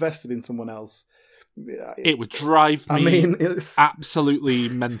that invested in someone else, it would drive me it's absolutely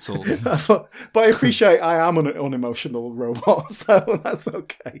mental. But I appreciate I am an unemotional robot, so that's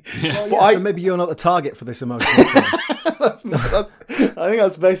okay. Yeah. So maybe you're not the target for this emotional thing. I think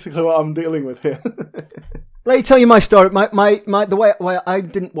that's basically what I'm dealing with here. Let me tell you my story. The way I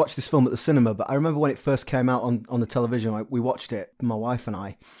didn't watch this film at the cinema, but I remember when it first came out on the television. We watched it, my wife and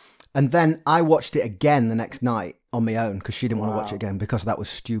I, and then I watched it again the next night on my own because she didn't want to watch it again because that was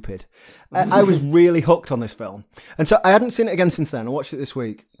stupid. I was really hooked on this film, and so I hadn't seen it again since then. I watched it this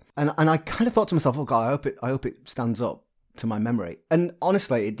week, and I kind of thought to myself, "Oh God, I hope it stands up to my memory." And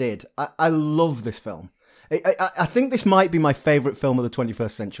honestly, it did. I love this film. I think this might be my favourite film of the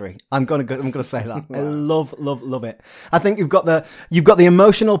 21st century. I'm gonna say that. I love it. I think you've got the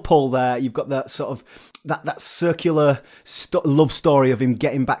emotional pull there. You've got that sort of that circular love story of him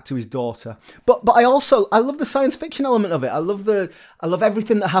getting back to his daughter. But I love the science fiction element of it. I love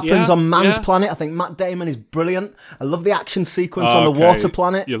everything that happens on Man's Planet. I think Matt Damon is brilliant. I love the action sequence on the water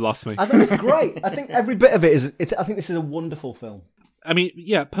planet. You lost me. I think it's great. I think every bit of it is. I think this is a wonderful film. I mean,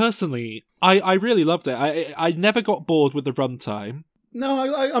 yeah, personally, I really loved it. I never got bored with the runtime. No,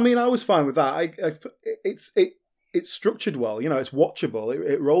 I mean, I was fine with that. It's structured well. It's watchable.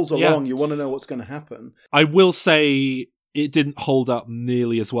 It rolls along. You want to know what's going to happen. I will say it didn't hold up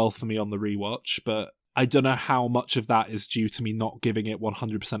nearly as well for me on the rewatch, but I don't know how much of that is due to me not giving it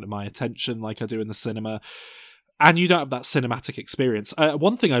 100% of my attention like I do in the cinema. And you don't have that cinematic experience.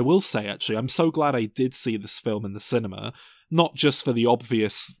 One thing I will say, actually, I'm so glad I did see this film in the cinema, not just for the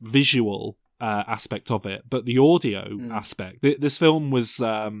obvious visual aspect of it, but the audio aspect. This film was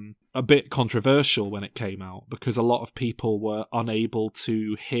a bit controversial when it came out because a lot of people were unable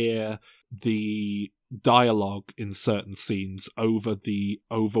to hear the dialogue in certain scenes over the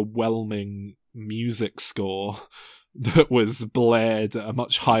overwhelming music score that was blared at a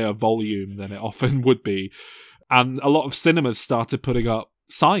much higher volume than it often would be. And a lot of cinemas started putting up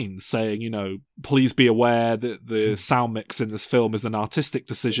signs saying, please be aware that the sound mix in this film is an artistic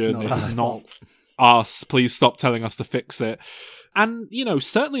decision. It is not us. Please stop telling us to fix it. And,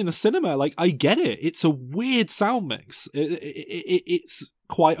 certainly in the cinema, I get it. It's a weird sound mix. It's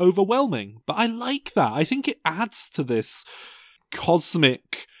quite overwhelming. But I like that. I think it adds to this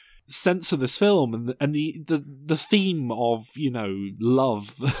cosmic sense of this film and the theme of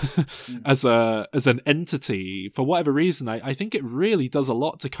love as an entity. For whatever reason, I think it really does a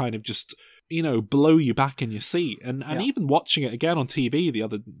lot to kind of just blow you back in your seat, and even watching it again on TV the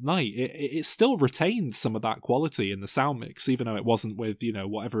other night, it still retained some of that quality in the sound mix, even though it wasn't with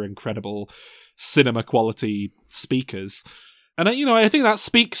whatever incredible cinema quality speakers. And, I think that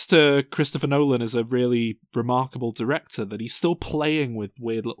speaks to Christopher Nolan as a really remarkable director, that he's still playing with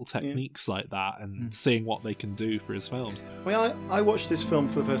weird little techniques like that and seeing what they can do for his films. I mean, I watched this film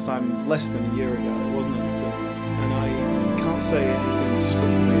for the first time less than a year ago. It wasn't in the cinema. And I can't say anything struck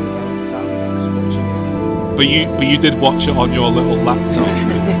me about the sound mix watching it. But you did watch it on your little laptop.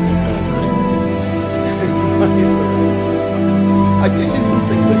 I think it's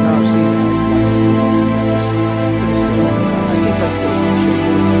something that now I've seen it, I'd like to see in the cinema just for the story. I think I still appreciate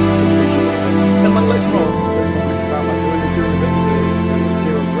the visual. And let's not mess about. When they're doing a bit of the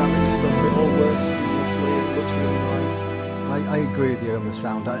zero gravity stuff, it all works seamlessly. It looks really nice. I agree with you on the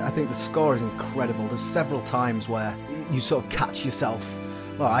sound. I think the score is incredible. There's several times where you sort of catch yourself.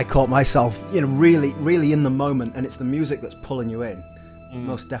 Well, I caught myself, really, really in the moment, and it's the music that's pulling you in.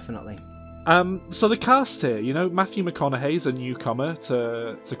 Most definitely. So the cast here, Matthew McConaughey's a newcomer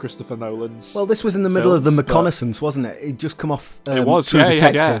to Christopher Nolan's. Well, this was in the middle of The Reconnaissance, wasn't it? He'd just come off it was, True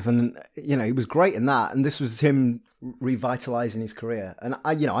Detective, yeah. and he was great in that. And this was him revitalizing his career, and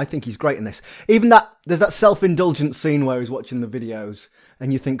I think he's great in this. Even that there's that self-indulgent scene where he's watching the videos,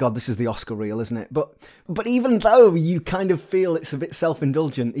 and you think, God, this is the Oscar reel, isn't it? But even though you kind of feel it's a bit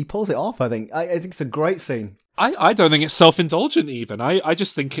self-indulgent, he pulls it off. I think it's a great scene. I don't think it's self-indulgent even. I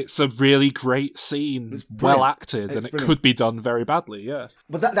just think it's a really great scene. It's well acted, and it could be done very badly, yeah.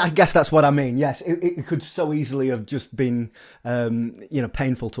 But I guess that's what I mean, yes. It could so easily have just been,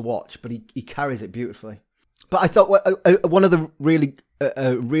 painful to watch, but he carries it beautifully. But I thought one of the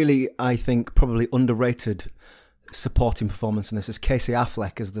really, I think, probably underrated supporting performance in this is Casey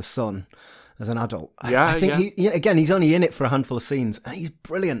Affleck as the son. as an adult. Yeah, I think he's only in it for a handful of scenes, and he's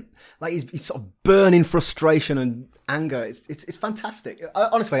brilliant. Like he's sort of burning frustration and anger. It's fantastic.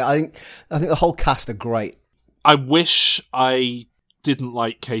 Honestly, I think the whole cast are great. I wish I didn't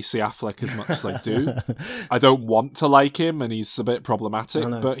like Casey Affleck as much as I do. I don't want to like him, and he's a bit problematic,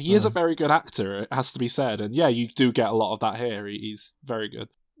 but he is a very good actor, it has to be said. And yeah, you do get a lot of that here. He's very good.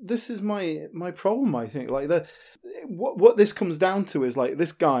 This is my problem, I think. Like what this comes down to is like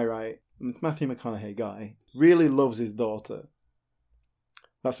this guy, right? It's Matthew McConaughey guy, really loves his daughter.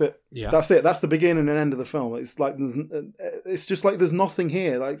 That's it. Yeah. That's it. That's the beginning and end of the film. It's like it's just like there's nothing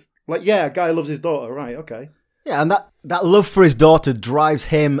here. Like yeah, a guy loves his daughter, right? Okay. Yeah, and that love for his daughter drives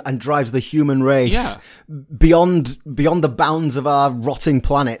him and drives the human race beyond the bounds of our rotting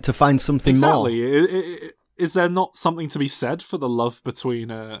planet to find something more. Exactly. Is there not something to be said for the love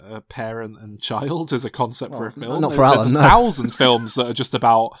between a parent and child as a concept for a film? Not for Alan, There's 1,000 films that are just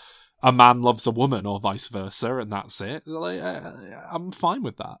about a man loves a woman or vice versa, and that's it. Like, I'm fine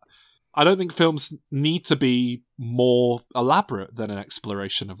with that. I don't think films need to be more elaborate than an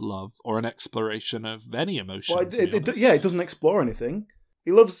exploration of love or an exploration of any emotion. Well, it doesn't explore anything.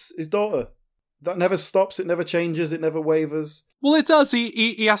 He loves his daughter. That never stops. It never changes. It never wavers. Well, it does.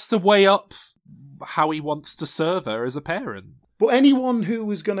 He has to weigh up how he wants to serve her as a parent. But anyone who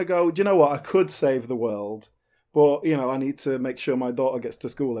was going to go, do you know what? I could save the world, but I need to make sure my daughter gets to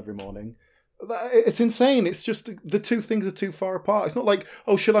school every morning. It's insane. It's just the two things are too far apart. It's not like,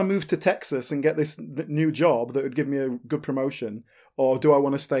 oh, should I move to Texas and get this new job that would give me a good promotion? Or do I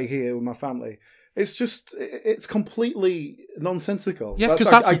want to stay here with my family? It's just, it's completely nonsensical. Yeah, because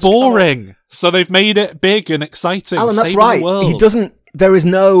that's boring. So they've made it big and exciting. Alan, that's right. He doesn't, there is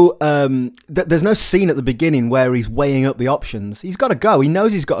no, there's no scene at the beginning where he's weighing up the options. He's got to go. He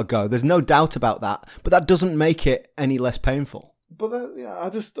knows he's got to go. There's no doubt about that. But that doesn't make it any less painful. But I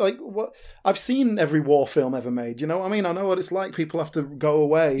just what I've seen every war film ever made. You know what I mean? I know what it's like. People have to go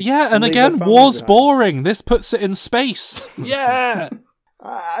away. Yeah, and again, war's boring. This puts it in space. Yeah.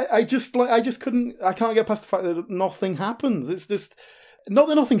 I just couldn't. I can't get past the fact that nothing happens. It's just not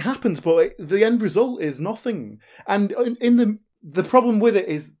that nothing happens, but the end result is nothing. And in the problem with it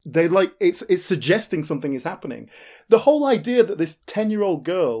is it's suggesting something is happening. The whole idea that this 10-year-old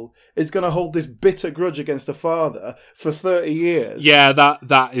girl is going to hold this bitter grudge against her father for 30 years. Yeah,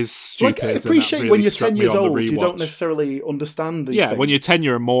 that is stupid. I appreciate really when you're 10 years old, you don't necessarily understand these things. Yeah, when you're 10,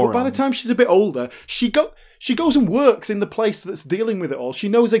 you're a moron. But by the time she's a bit older, she goes and works in the place that's dealing with it all. She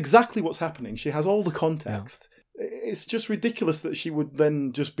knows exactly what's happening. She has all the context. Yeah. It's just ridiculous that she would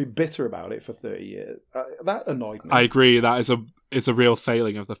then just be bitter about it for 30 years. That annoyed me. I agree. That is a real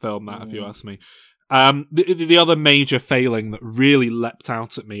failing of the film, that, if you ask me. The other major failing that really leapt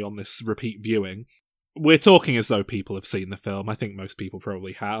out at me on this repeat viewing, we're talking as though people have seen the film. I think most people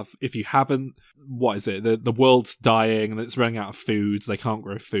probably have. If you haven't, what is it? The world's dying and it's running out of food. They can't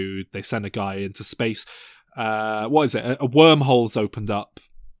grow food. They send a guy into space. What is it? A wormhole's opened up.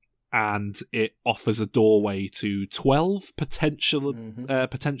 And it offers a doorway to 12 potentially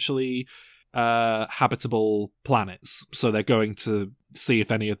habitable planets. So they're going to see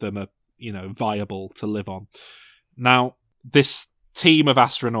if any of them are, viable to live on. Now, this team of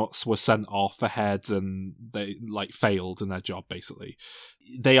astronauts were sent off ahead and they failed in their job, basically.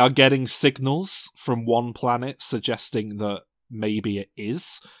 They are getting signals from one planet suggesting that maybe it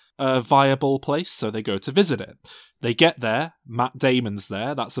is a viable place, so they go to visit it. They get there, Matt Damon's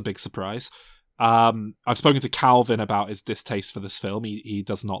there, that's a big surprise. I've spoken to Calvin about his distaste for this film. He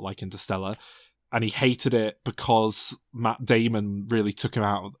does not like Interstellar, and he hated it because Matt Damon really took him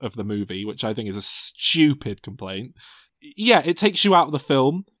out of the movie, which I think is a stupid complaint. Yeah, it takes you out of the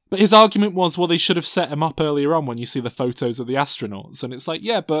film, but his argument was, well, they should have set him up earlier on when you see the photos of the astronauts, and it's like,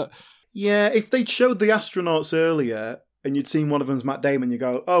 yeah, but... Yeah, if they'd showed the astronauts earlier... and you'd seen one of them's Matt Damon, you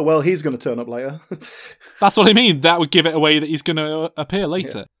go, oh, well, he's going to turn up later. That's what I mean. That would give it away that he's going to appear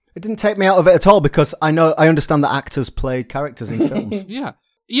later. Yeah. It didn't take me out of it at all because I understand that actors play characters in films. Yeah.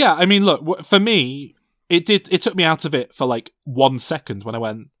 Yeah, I mean, look, for me, it took me out of it for 1 second when I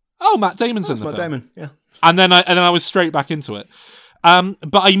went, oh, Matt Damon's in the Matt film. Damon, yeah. And then I was straight back into it.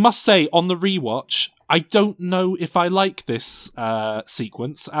 But I must say, on the rewatch, I don't know if I like this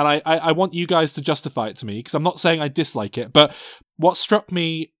sequence, and I want you guys to justify it to me, because I'm not saying I dislike it, but what struck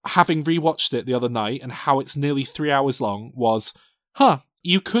me, having rewatched it the other night, and how it's nearly 3 hours long, was,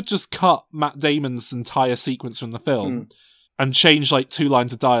 you could just cut Matt Damon's entire sequence from the film and change 2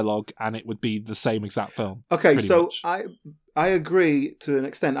 lines of dialogue, and it would be the same exact film. Okay, so much. I agree to an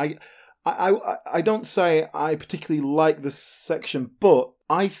extent. I don't say I particularly like this section, but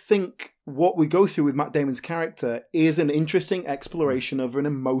I think what we go through with Matt Damon's character is an interesting exploration of an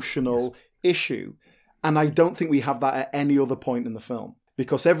emotional issue. And I don't think we have that at any other point in the film.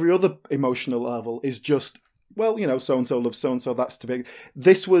 Because every other emotional level is just, well, you know, so-and-so loves so-and-so, that's too big.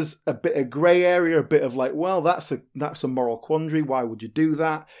 This was a bit of grey area, a bit of like, well, that's a moral quandary. Why would you do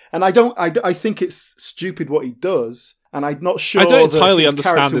that? And I think it's stupid what he does. And I'm not sure I don't entirely that his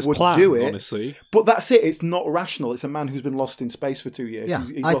understand character his would plan, do it. honestly. But that's it. It's not rational. It's a man who's been lost in space for 2 years. Yeah,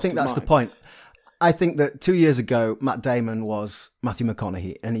 He's I lost think his that's the mind. point. I think that 2 years ago, Matt Damon was Matthew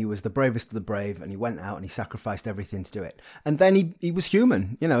McConaughey, and he was the bravest of the brave, and he went out and he sacrificed everything to do it. And then he was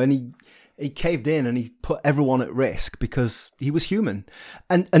human, you know, and he caved in and he put everyone at risk because he was human.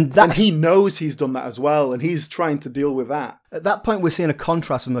 And he knows he's done that as well, and he's trying to deal with that. At that point, we're seeing a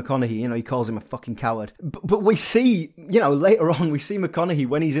contrast with McConaughey. You know, he calls him a fucking coward. But we see, you know, later on, we see McConaughey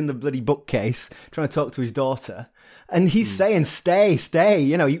when he's in the bloody bookcase trying to talk to his daughter. And he's saying, stay.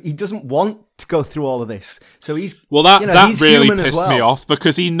 You know, he doesn't want to go through all of this. So he's... Well, that he's really human as pissed well. me off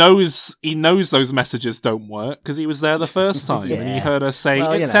because he knows those messages don't work because he was there the first time and he heard her say,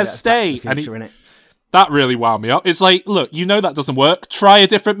 Well, it you know, says that's Back to stay. the And Future, innit? that really wound me up. It's like, look, you know that doesn't work. Try a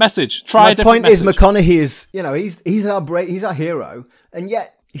different message. My point is, McConaughey is, you know, he's our hero, and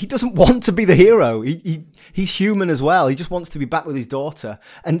yet he doesn't want to be the hero. He's human as well. He just wants to be back with his daughter.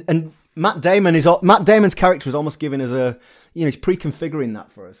 And Matt Damon's character is almost giving us a, you know, he's pre-configuring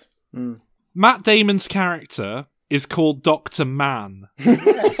that for us. Matt Damon's character is called Dr. Man.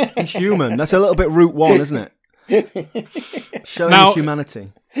 Yes, he's human. That's a little bit Route One, isn't it? Showing his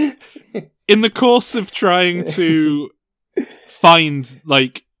humanity. In the course of trying to find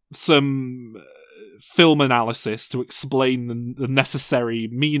like some film analysis to explain the necessary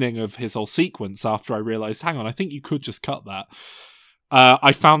meaning of his whole sequence, after I realised, hang on, I think you could just cut that.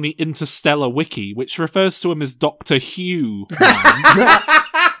 I found the Interstellar wiki, which refers to him as Dr. Hugh.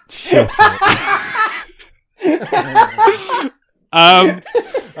 Shut up.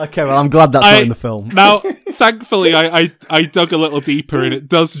 Okay, well, I'm glad that's not in the film. Now, thankfully, I dug a little deeper, and it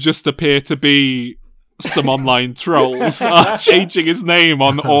does just appear to be some online trolls changing his name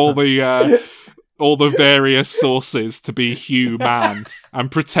on all the various sources to be Hugh Man,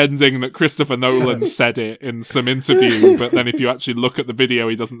 and pretending that Christopher Nolan said it in some interview, but then if you actually look at the video,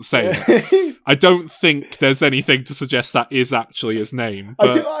 he doesn't say it. I don't think there's anything to suggest that is actually his name.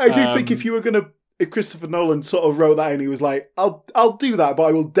 But, I do think if Christopher Nolan sort of wrote that and he was like, I'll do that, but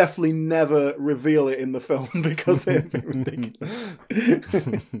I will definitely never reveal it in the film because it'd be ridiculous.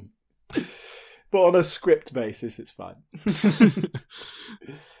 But on a script basis, it's fine.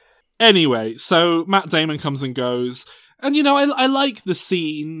 Anyway, so Matt Damon comes and goes, and you know, I like the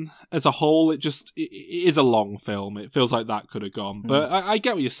scene as a whole. It is a long film. It feels like that could have gone, but I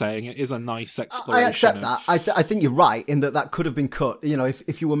get what you're saying. It is a nice exploration. I accept that. I think you're right in that could have been cut. You know,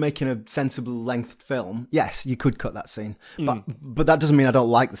 if you were making a sensible length film, yes, you could cut that scene. But that doesn't mean I don't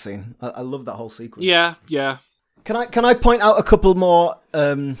like the scene. I love that whole sequence. Yeah. Can I point out a couple more?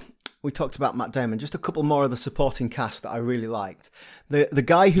 We talked about Matt Damon. Just a couple more of the supporting cast that I really liked. The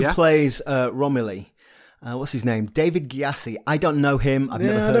guy who plays Romilly, what's his name? David Gyasi. I don't know him. I've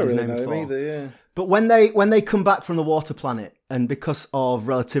never heard his name before. Either, yeah. But when they come back from the water planet, and because of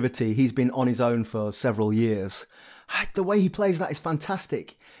relativity, he's been on his own for several years. The way he plays that is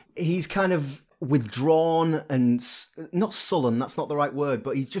fantastic. He's kind of withdrawn and not sullen, that's not the right word,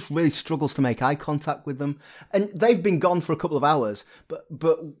 but he just really struggles to make eye contact with them. And they've been gone for a couple of hours,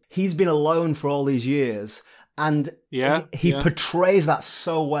 but he's been alone for all these years, and he portrays that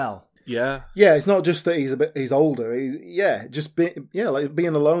so well. Yeah, it's not just that he's older.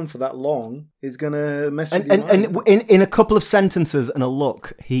 Being alone for that long is gonna mess with you. And in a couple of sentences and a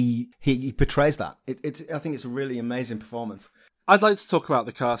look, he portrays that. I think it's a really amazing performance. I'd like to talk about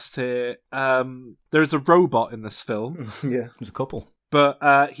the cast here. There is a robot in this film. Yeah, there's a couple,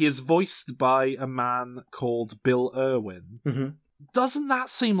 but he is voiced by a man called Bill Irwin. Mm-hmm. Doesn't that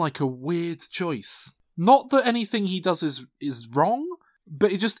seem like a weird choice? Not that anything he does is wrong.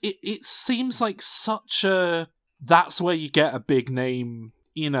 But it seems like such a... That's where you get a big name,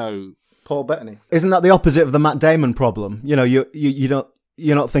 you know. Paul Bettany. Isn't that the opposite of the Matt Damon problem? You know, you're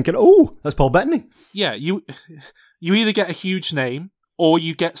not thinking, oh, that's Paul Bettany. Yeah, you either get a huge name or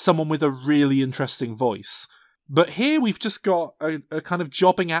you get someone with a really interesting voice. But here we've just got a kind of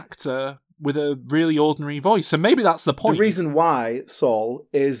jobbing actor with a really ordinary voice, and maybe that's the point. The reason why, Saul,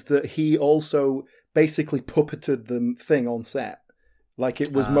 is that he also basically puppeted the thing on set. Like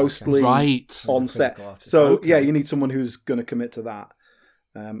it was mostly on set. So you need someone who's going to commit to that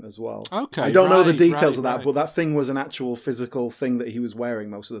as well. Okay, I don't know the details of that, but that thing was an actual physical thing that he was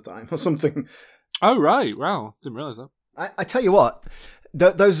wearing most of the time or something. Oh, right. Wow. Didn't realise that. I tell you what,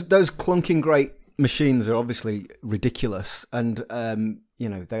 those clunking great machines are obviously ridiculous. And,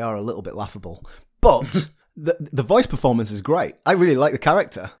 they are a little bit laughable. But the voice performance is great. I really like the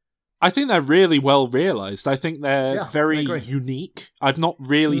character. I think they're really well realised. I think they're very unique. I've not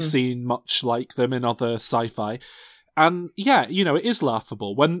really seen much like them in other sci-fi. And yeah, it is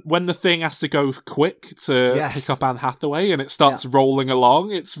laughable. When the thing has to go quick to pick up Anne Hathaway and it starts rolling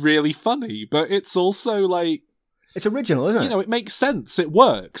along, it's really funny. But it's also like... It's original, isn't it? It makes sense. It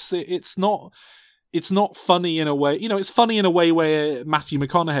works. It's not funny in a way... it's funny in a way where Matthew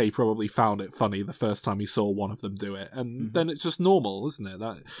McConaughey probably found it funny the first time he saw one of them do it. And then it's just normal, isn't it?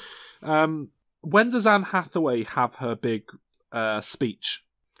 When does Anne Hathaway have her big speech?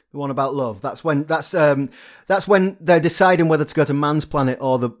 The one about love. That's when they're deciding whether to go to Man's Planet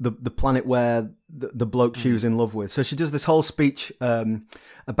or the planet where the bloke she was in love with. So she does this whole speech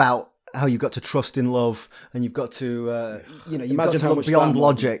about how you've got to trust in love and you've got to you've got to look beyond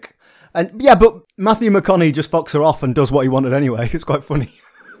logic. And but Matthew McConaughey just fucks her off and does what he wanted anyway. It's quite funny.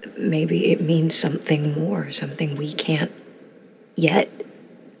 Maybe it means something more, something we can't yet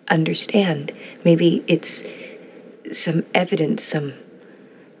understand. Maybe it's some evidence, some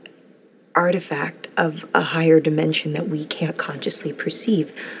artifact of a higher dimension that we can't consciously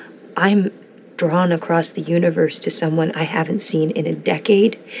perceive. I'm drawn across the universe to someone I haven't seen in a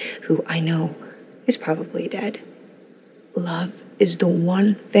decade, who I know is probably dead. Love is the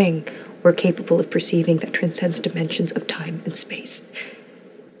one thing we're capable of perceiving that transcends dimensions of time and space.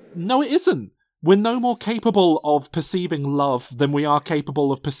 No, it isn't. We're no more capable of perceiving love than we are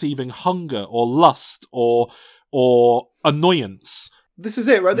capable of perceiving hunger or lust or annoyance. This is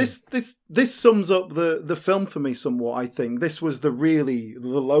it, right? This sums up the film for me somewhat, I think. This was the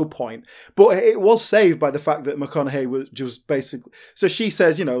low point. But it was saved by the fact that McConaughey was just basically... So she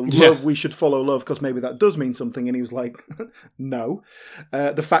says, love, we should follow love because maybe that does mean something. And he was like, no.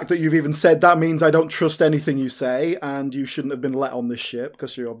 The fact that you've even said that means I don't trust anything you say and you shouldn't have been let on this ship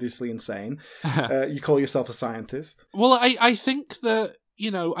because you're obviously insane. You call yourself a scientist. Well, I think that...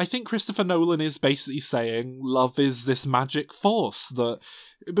 I think Christopher Nolan is basically saying love is this magic force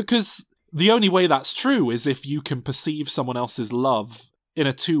because the only way that's true is if you can perceive someone else's love in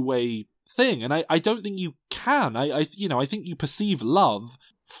a two-way thing. And I don't think you can. I think you perceive love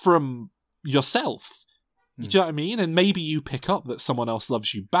from yourself. Do you know what I mean? And maybe you pick up that someone else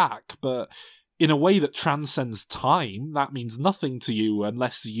loves you back, but in a way that transcends time, that means nothing to you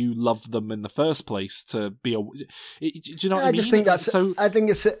unless you love them in the first place to be do you know what I mean? I just think I think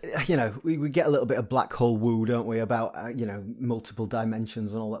it's, we get a little bit of black hole woo, don't we, about, multiple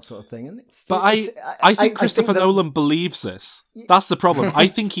dimensions and all that sort of thing. And I think Christopher Nolan believes this. That's the problem. I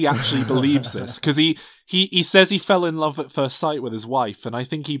think he actually believes this because he says he fell in love at first sight with his wife, and I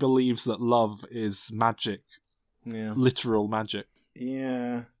think he believes that love is magic. Yeah. Literal magic.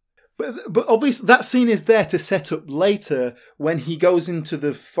 Yeah. But obviously that scene is there to set up later when he goes into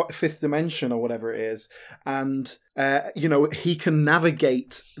the fifth dimension or whatever it is, and he can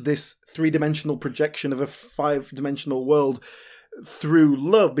navigate this 3-dimensional projection of a 5-dimensional world through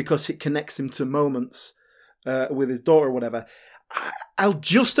love because it connects him to moments with his daughter or whatever. I'll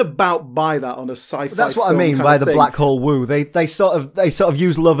just about buy that on a sci-fi. That's what I mean by the black hole woo. They sort of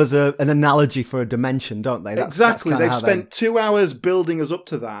use love as an analogy for a dimension, don't they? Exactly. They've spent 2 hours building us up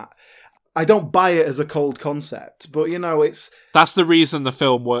to that. I don't buy it as a cold concept, but it's... That's the reason the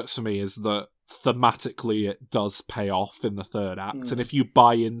film works for me, is that thematically it does pay off in the third act. And if you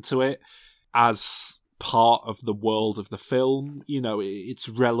buy into it as part of the world of the film, it's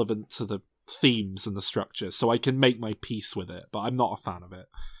relevant to the themes and the structure, so I can make my peace with it, but I'm not a fan of it.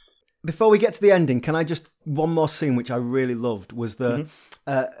 Before we get to the ending, can I just... One more scene which I really loved was the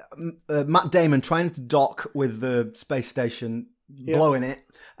Matt Damon trying to dock with the space station, blowing it,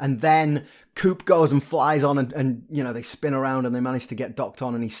 and then Coop goes and flies on and they spin around and they manage to get docked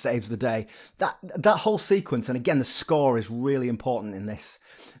on and he saves the day. That whole sequence, and again, the score is really important in this.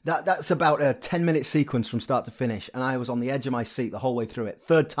 That's about a 10-minute sequence from start to finish, and I was on the edge of my seat the whole way through it.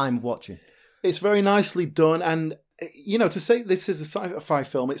 Third time watching. It's very nicely done, and to say this is a sci-fi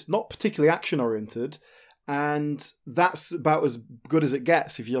film, it's not particularly action-oriented, and that's about as good as it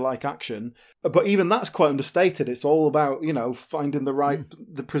gets if you like action. But even that's quite understated. It's all about, finding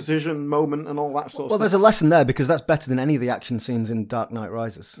the precision moment and all that sort of stuff. Well, there's a lesson there, because that's better than any of the action scenes in Dark Knight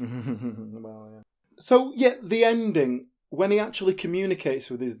Rises. So, the ending, when he actually communicates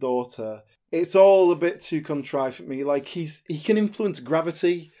with his daughter, it's all a bit too contrived for me. Like, he can influence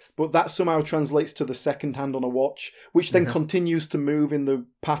gravity, but that somehow translates to the second hand on a watch, which then continues to move in the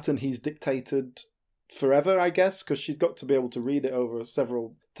pattern he's dictated forever, I guess, because she's got to be able to read it over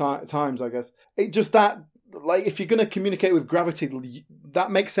several times, I guess. It just that, like, if you're going to communicate with gravity,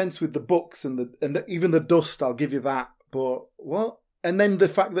 that makes sense with the books and even the dust, I'll give you that. But what? And then the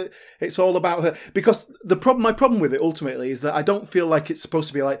fact that it's all about her, because my problem with it ultimately is that I don't feel like it's supposed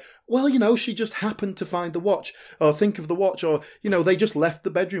to be like, well, she just happened to find the watch, or think of the watch, or, they just left the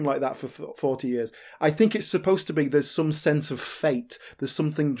bedroom like that for 40 years. I think it's supposed to be there's some sense of fate. There's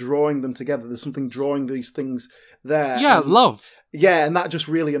something drawing them together. There's something drawing these things there. Yeah, love. Yeah, and that just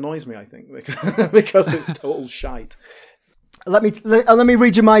really annoys me, I think, because it's total shite. Let me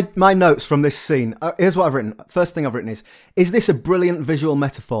read you my notes from this scene. Here's what I've written. First thing I've written is this a brilliant visual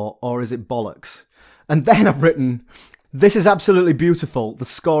metaphor or is it bollocks? And then I've written, this is absolutely beautiful. The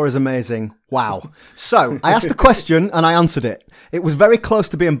score is amazing. Wow. So I asked the question and I answered it. It was very close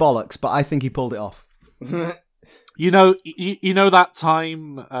to being bollocks, but I think he pulled it off. You know that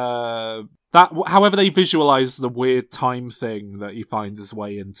time, that however they visualize the weird time thing that he finds his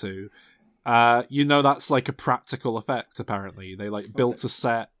way into. That's like a practical effect, apparently. They built a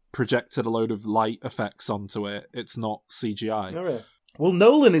set, projected a load of light effects onto it. It's not CGI. Oh, really? Well,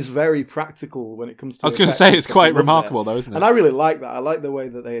 Nolan is very practical when it comes to I was going to say, it's quite remarkable, though, isn't it? And I really like that. I like the way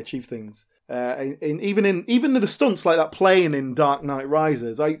that they achieve things. Even the stunts, like that plane in Dark Knight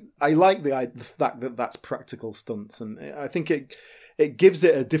Rises, I like the fact that that's practical stunts. And I think it gives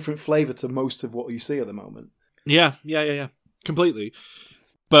it a different flavour to most of what you see at the moment. Yeah. Completely.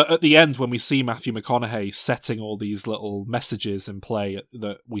 But at the end, when we see Matthew McConaughey setting all these little messages in play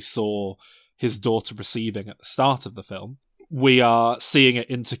that we saw his daughter receiving at the start of the film, we are seeing it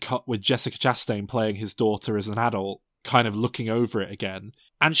intercut with Jessica Chastain playing his daughter as an adult, kind of looking over it again.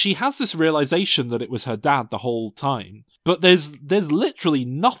 And she has this realization that it was her dad the whole time. But there's literally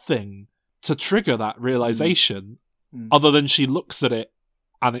nothing to trigger that realization other than she looks at it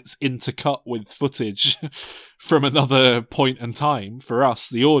and it's intercut with footage from another point in time for us,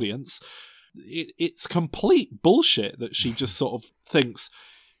 the audience. It's complete bullshit that she just sort of thinks,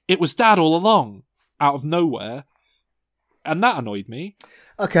 it was Dad all along, out of nowhere. And that annoyed me.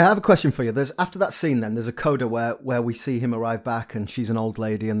 Okay, I have a question for you. After that scene then, there's a coda where we see him arrive back and she's an old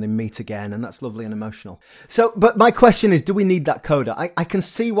lady and they meet again, and that's lovely and emotional. So, but my question is, do we need that coda? I can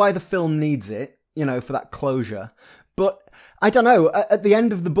see why the film needs it, for that closure. But I don't know. At the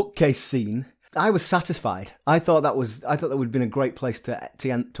end of the bookcase scene, I was satisfied. I thought that would have been a great place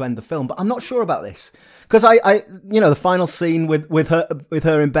to end the film. But I'm not sure about this because I the final scene with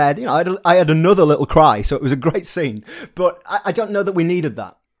her in bed. I had another little cry, so it was a great scene. But I don't know that we needed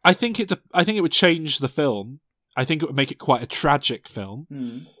that. I think it would change the film. I think it would make it quite a tragic film.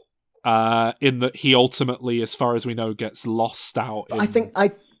 In that he ultimately, as far as we know, gets lost out. I think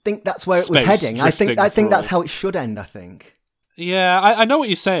that's where it was heading. I think that's how it should end. I think. Yeah, I know what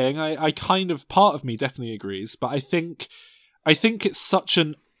you're saying. I kind of, part of me definitely agrees, but I think it's such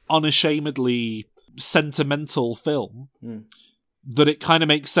an unashamedly sentimental film that it kind of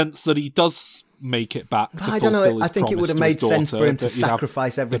makes sense that he does make it back to fulfill his promise. I think it would have made sense for him to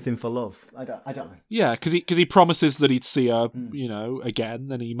sacrifice everything for love. I don't know. Yeah, because he promises that he'd see her, again,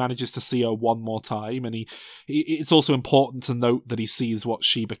 and he manages to see her one more time. And it's also important to note that he sees what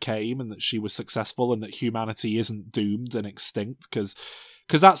she became and that she was successful and that humanity isn't doomed and extinct. Because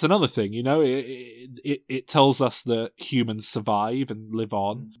that's another thing, it tells us that humans survive and live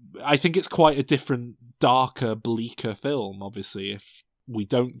on. I think it's quite a different, darker, bleaker film, obviously, if we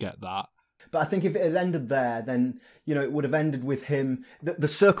don't get that. But I think if it had ended there, then, it would have ended with him, the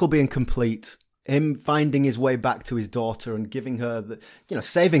circle being complete, him finding his way back to his daughter and giving her,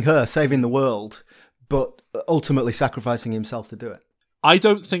 saving the world, but ultimately sacrificing himself to do it. I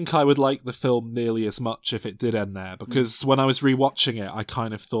don't think I would like the film nearly as much if it did end there, because when I was rewatching it, I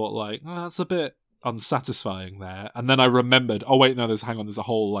kind of thought that's a bit unsatisfying there. And then I remembered, oh wait, no, there's a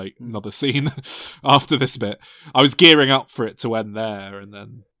whole another scene after this bit. I was gearing up for it to end there, and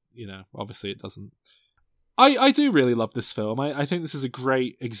then obviously it doesn't. I do really love this film. I think this is a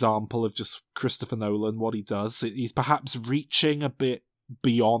great example of just Christopher Nolan, what he does. He's perhaps reaching a bit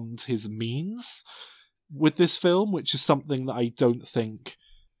beyond his means with this film, which is something that I don't think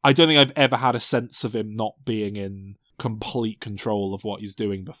I've ever had a sense of him not being in complete control of what he's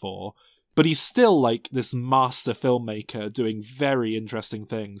doing before. But he's still this master filmmaker doing very interesting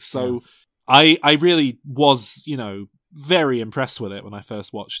things. So yeah. I really was, very impressed with it when I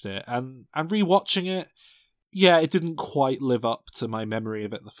first watched it, and rewatching it, it didn't quite live up to my memory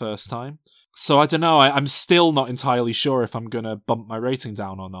of it the first time. So I don't know. I'm still not entirely sure if I'm gonna bump my rating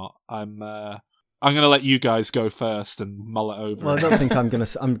down or not. I'm gonna let you guys go first and mull it over. Well, I don't think I'm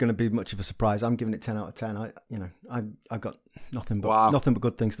gonna be much of a surprise. I'm giving it 10 out of 10. I've got nothing but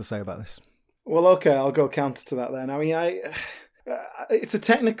good things to say about this. Well, okay, I'll go counter to that then. I mean, it's a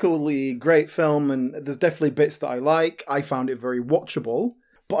technically great film, and there's definitely bits that I like. I found it very watchable,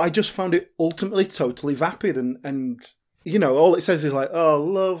 but I just found it ultimately totally vapid and all it says is like, oh,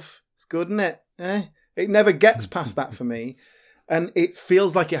 love, it's good, isn't it? It never gets past that for me. And it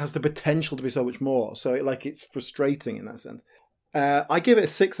feels like it has the potential to be so much more. So it's frustrating in that sense. I give it a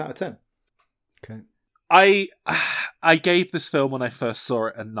 6 out of 10. Okay. I gave this film when I first saw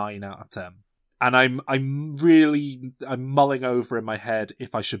it a 9 out of 10. And I'm mulling over in my head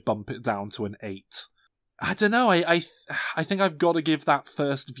if I should bump it down to an 8. I don't know. I think I've got to give that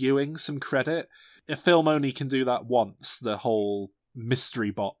first viewing some credit. A film only can do that once, the whole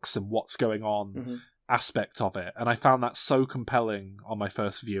mystery box and what's going on aspect of it. And I found that so compelling on my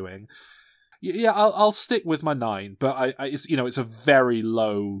first viewing. Yeah, I'll stick with my 9, but it's a very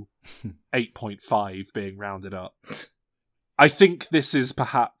low 8.5 being rounded up. I think this is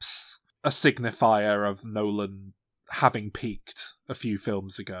perhaps a signifier of Nolan having peaked a few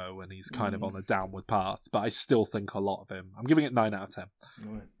films ago, and he's kind of on a downward path, but I still think a lot of him. I'm giving it 9 out of 10.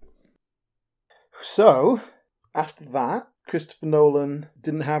 Right. So, after that, Christopher Nolan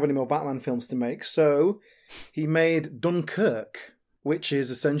didn't have any more Batman films to make, so he made Dunkirk, which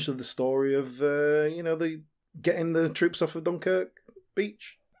is essentially the story of, the getting the troops off of Dunkirk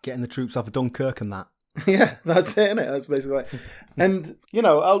beach. Getting the troops off of Dunkirk and that. Yeah, that's it, isn't it? That's basically it. And,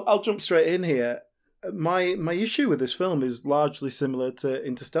 I'll jump straight in here. My issue with this film is largely similar to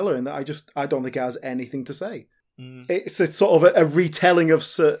Interstellar in that I don't think it has anything to say. It's a sort of a retelling of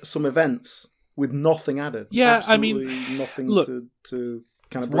some events with nothing added. Yeah, absolutely nothing to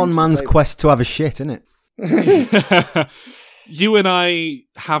kind of bring one to man's the table. quest to have a shit, isn't it? You and I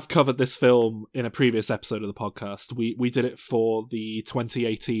have covered this film in a previous episode of the podcast. We did it for the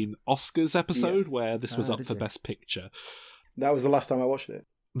 2018 Oscars episode, where this was up for Best Picture. That was the last time I watched it.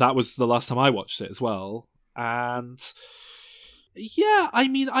 That was the last time I watched it as well. And yeah,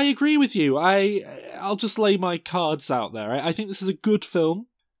 I agree with you. I'll just lay my cards out there. I think this is a good film.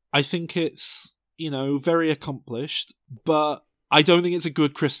 I think it's, very accomplished, but I don't think it's a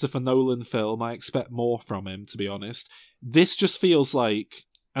good Christopher Nolan film. I expect more from him, to be honest. This just feels like,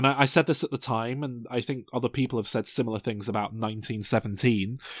 and I said this at the time, and I think other people have said similar things about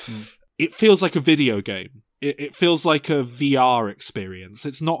 1917. It feels like a video game. It feels like a VR experience.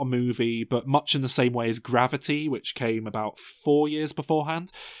 It's not a movie, but much in the same way as Gravity, which came about 4 years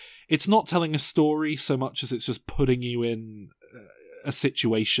beforehand. It's not telling a story so much as it's just putting you in a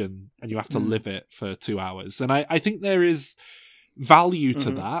situation and you have to live it for 2 hours. And I think there is value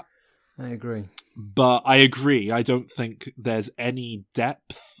to that. I agree. But I agree, I don't think there's any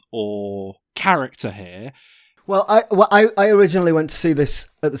depth or character here. Well, I originally went to see this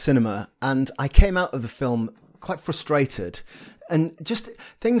at the cinema, and I came out of the film quite frustrated. And just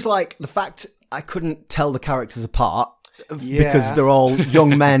things like the fact I couldn't tell the characters apart because they're all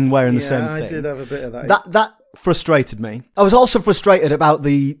young men wearing the same thing. I did have a bit of that. That frustrated me. I was also frustrated about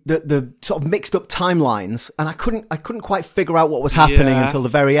the sort of mixed up timelines, and I couldn't quite figure out what was happening until the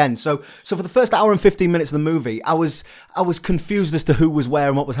very end. So for the first hour and 15 minutes of the movie, I was confused as to who was where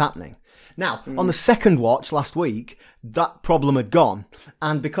and what was happening. Now, on the second watch last week, that problem had gone.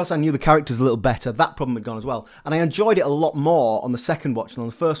 And because I knew the characters a little better, that problem had gone as well. And I enjoyed it a lot more on the second watch than on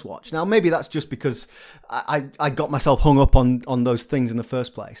the first watch. Now, maybe that's just because I got myself hung up on those things in the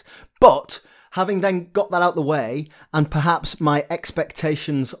first place. But having then got that out the way, and perhaps my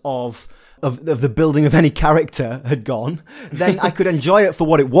expectations of the building of any character had gone, then I could enjoy it for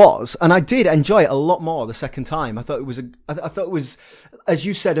what it was, and I did enjoy it a lot more the second time. I thought it was, as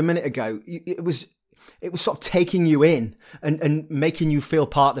you said a minute ago, it was sort of taking you in and making you feel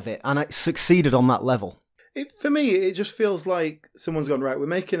part of it, and it succeeded on that level. For me, it just feels like someone's gone, right, we're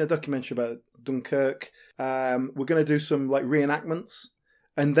making a documentary about Dunkirk. We're going to do some reenactments.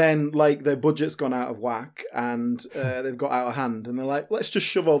 And then, their budget's gone out of whack and they've got out of hand. And they're like, let's just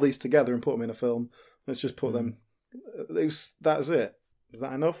shove all these together and put them in a film. Let's just put them... That's it. Is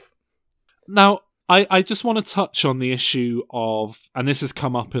that enough? Now, I just want to touch on the issue of... And this has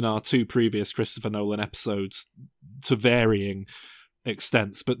come up in our 2 previous Christopher Nolan episodes to varying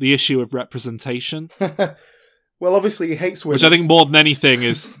extents. But the issue of representation... Well, obviously he hates women. Which I think more than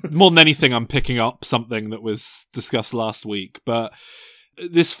anything, I'm picking up something that was discussed last week. But...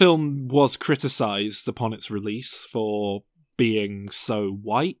 This film was criticised upon its release for being so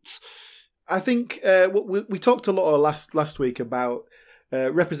white. I think we talked a lot last week about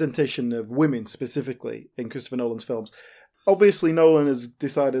representation of women specifically in Christopher Nolan's films. Obviously, Nolan has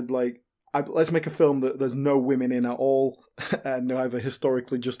decided, let's make a film that there's no women in at all, and no have a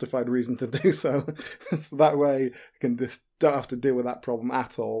historically justified reason to do so. So that way, you can just don't have to deal with that problem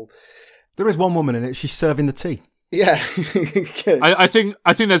at all. There is one woman in it. She's serving the tea. Yeah, I think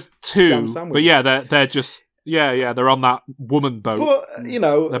there's 2, but yeah, they're just Yeah, they're on that woman boat. But, you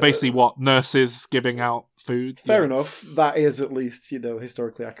know... They're basically, nurses giving out food? Fair enough. That is at least, you know,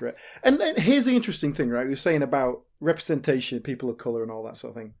 historically accurate. And here's the interesting thing, right? You're saying about representation, people of colour and all that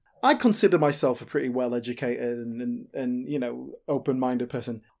sort of thing. I consider myself a pretty well-educated and you know, open-minded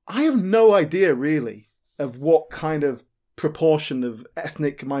person. I have no idea, really, of what kind of proportion of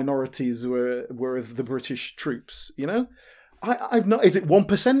ethnic minorities were of the British troops, you know? I've not. Is it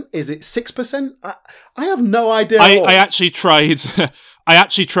 1%? Is it 6%? I have no idea. I actually tried. I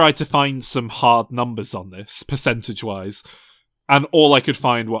actually tried to find some hard numbers on this, percentage-wise, and all I could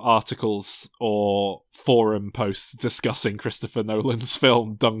find were articles or forum posts discussing Christopher Nolan's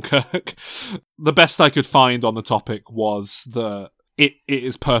film Dunkirk. The best I could find on the topic was that it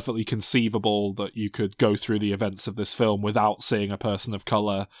is perfectly conceivable that you could go through the events of this film without seeing a person of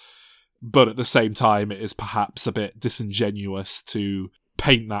colour. But at the same time, it is perhaps a bit disingenuous to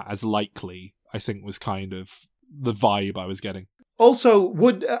paint that as likely, I think was kind of the vibe I was getting. Also,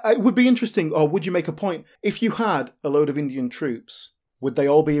 it would be interesting, or would you make a point, if you had a load of Indian troops, would they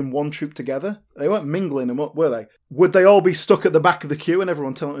all be in one troop together? They weren't mingling them up, were they? Would they all be stuck at the back of the queue and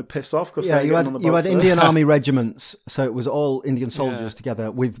everyone telling them to piss off? Yeah, you had Indian army regiments, so it was all Indian soldiers together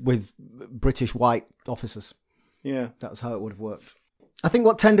with British white officers. Yeah. That was how it would have worked. I think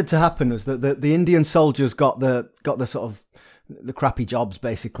what tended to happen was that the Indian soldiers got the sort of the crappy jobs,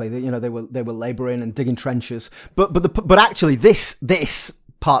 basically. They were labouring and digging trenches. But actually this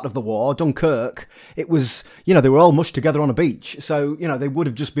part of the war, Dunkirk, it was, you know, they were all mushed together on a beach. So, you know, they would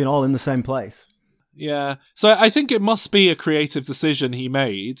have just been all in the same place. Yeah. So I think it must be a creative decision he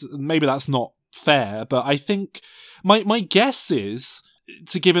made. Maybe that's not fair, but I think my guess is,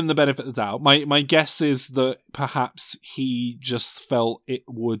 to give him the benefit of the doubt, my guess is that perhaps he just felt it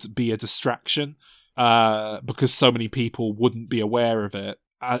would be a distraction because so many people wouldn't be aware of it.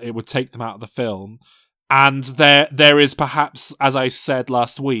 It would take them out of the film. And there is perhaps, as I said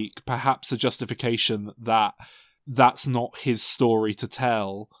last week, perhaps a justification that that's not his story to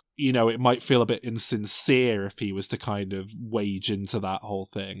tell. You know, it might feel a bit insincere if he was to kind of wage into that whole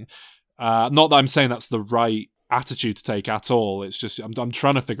thing. Not that I'm saying that's the right attitude to take at all. It's just I'm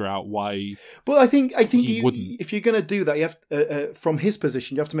trying to figure out why. Well, I think he wouldn't. If you're going to do that, you have from his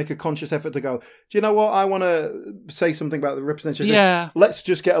position, you have to make a conscious effort to go, do you know what? I want to say something about the representation. Yeah. Let's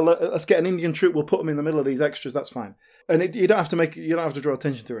just get an Indian troop. We'll put them in the middle of these extras. That's fine. And you don't have to draw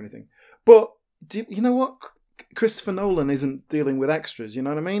attention to or anything. But you know what? Christopher Nolan isn't dealing with extras. You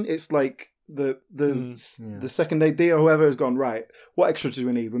know what I mean? It's like the second AD or whoever has gone, right, what extras do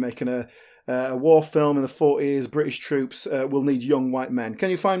we need? We're making a war film in the 40s, British troops will need young white men. Can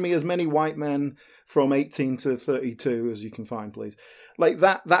you find me as many white men from 18 to 32 as you can find, please? Like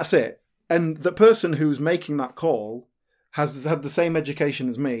that's it. And the person who's making that call has had the same education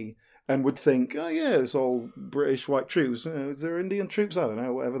as me and would think, oh yeah, it's all British white troops. Is there Indian troops? I don't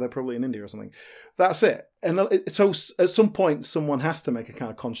know, whatever, they're probably in India or something. That's it. And so at some point, someone has to make a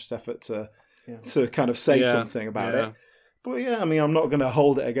kind of conscious effort to kind of say something about it. But yeah, I mean, I'm not going to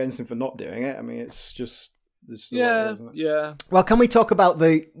hold it against him for not doing it. I mean, it's just yeah. Well, can we talk about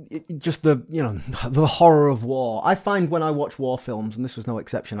the horror of war? I find when I watch war films, and this was no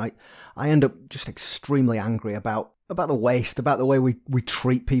exception, I end up just extremely angry about the waste, about the way we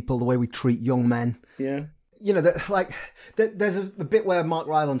treat people, the way we treat young men. Yeah. You know, there's a bit where Mark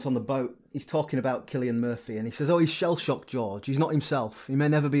Rylance on the boat, he's talking about Cillian Murphy, and he says, "Oh, he's shell-shocked, George. He's not himself. He may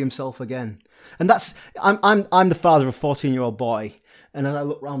never be himself again." And I'm the father of a 14-year-old boy, and as I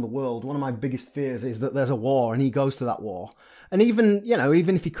look around the world, one of my biggest fears is that there's a war, and he goes to that war, and even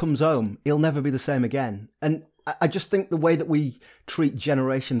if he comes home, he'll never be the same again. And I just think the way that we treat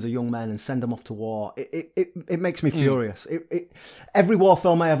generations of young men and send them off to war, it makes me furious. Every war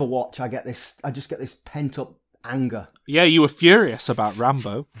film I ever watch, I just get this pent up anger. Yeah, you were furious about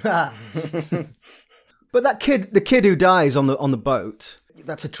Rambo. But the kid who dies on the boat,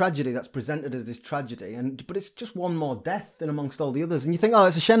 that's a tragedy. That's presented as this tragedy, but it's just one more death in amongst all the others. And you think, oh,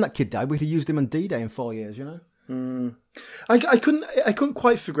 it's a shame that kid died. We could have used him on D-Day in 4 years, you know. I couldn't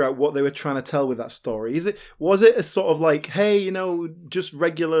quite figure out what they were trying to tell with that story. Was it a sort of like, hey, you know, just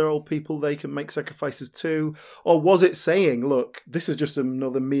regular old people, they can make sacrifices too, or was it saying, look, this is just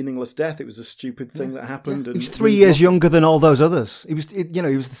another meaningless death? It was a stupid thing that happened. He was 3 years younger than all those others. He was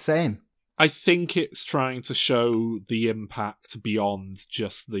the same. I think it's trying to show the impact beyond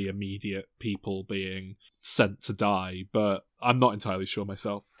just the immediate people being sent to die, but I'm not entirely sure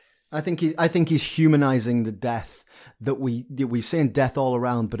myself. I think he's humanizing the death that we're seeing death all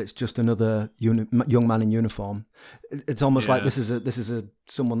around, but it's just another young man in uniform. It's almost like this is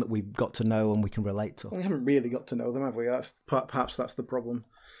someone that we've got to know and we can relate to. We haven't really got to know them, have we? Perhaps that's the problem.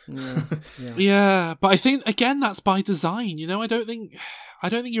 Yeah, but I think again that's by design. I don't think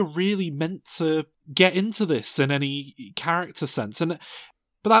you're really meant to get into this in any character sense.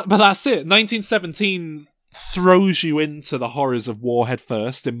 But that's it. 1917 throws you into the horrors of war head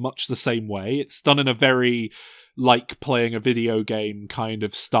first in much the same way. It's done in a very like playing a video game kind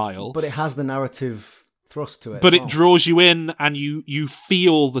of style. But it has the narrative thrust to it. But it draws you in and you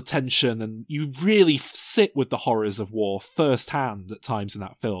feel the tension and you really sit with the horrors of war firsthand at times in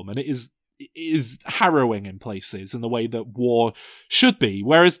that film. And it is harrowing in places in the way that war should be,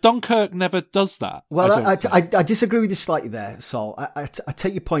 whereas Dunkirk never does that. Well, I disagree with you slightly there, Sol. I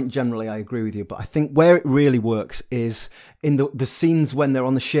take your point generally, I agree with you, but I think where it really works is in the scenes when they're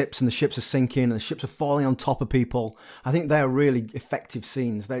on the ships and the ships are sinking and the ships are falling on top of people. I think they're really effective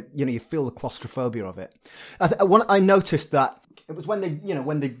scenes. You feel the claustrophobia of it. I noticed that it was when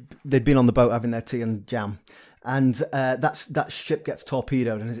they'd been on the boat having their tea and jam. And that ship gets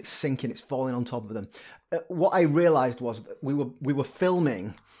torpedoed, and as it's sinking, it's falling on top of them. What I realised was that we were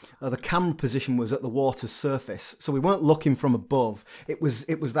filming. The camera position was at the water's surface, so we weren't looking from above. It was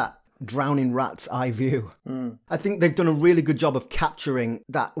that drowning rat's eye view. I think they've done a really good job of capturing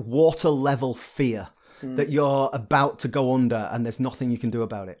that water level fear that you're about to go under, and there's nothing you can do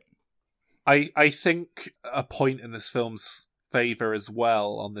about it. I think a point in this film's favour as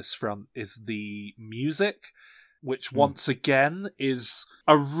well on this front is the music, which once again is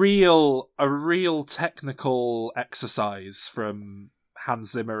a real technical exercise from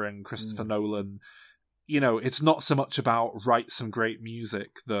Hans Zimmer and Christopher Nolan. It's not so much about write some great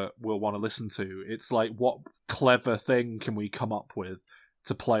music that we'll want to listen to. It's like, what clever thing can we come up with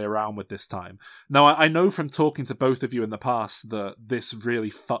to play around with this time? Now, I know from talking to both of you in the past that this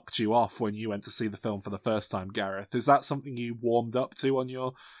really fucked you off when you went to see the film for the first time, Gareth. Is that something you warmed up to on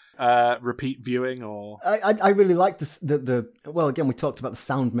your repeat viewing? Or I really like the well, again, we talked about the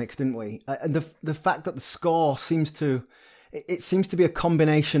sound mix, didn't we? And the fact that the score seems to be a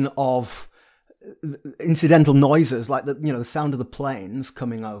combination of incidental noises, like the sound of the planes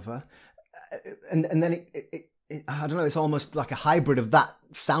coming over, and then I don't know, it's almost like a hybrid of that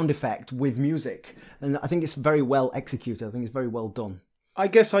sound effect with music. And I think it's very well executed. I think it's very well done. I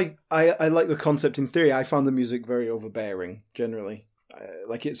guess I like the concept in theory. I found the music very overbearing, generally.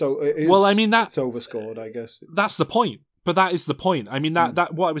 It's overscored, I guess. That's the point. But that is the point. I mean,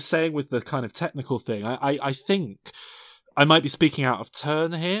 that what I was saying with the kind of technical thing, I think I might be speaking out of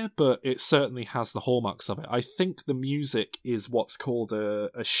turn here, but it certainly has the hallmarks of it. I think the music is what's called a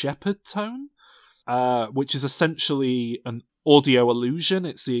shepherd tone. Which is essentially an audio illusion.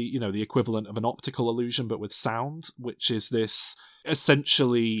 It's the equivalent of an optical illusion, but with sound, which is this,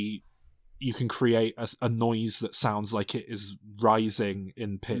 essentially, you can create a noise that sounds like it is rising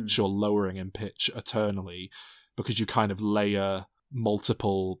in pitch or lowering in pitch eternally, because you kind of layer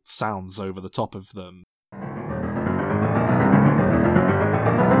multiple sounds over the top of them.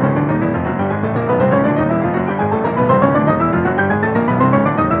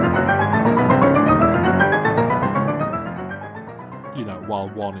 While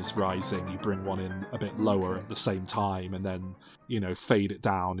one is rising, you bring one in a bit lower at the same time, and then fade it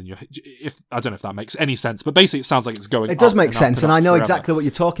down. And I don't know if that makes any sense, but basically it sounds like it's going. It does make sense, and I know exactly what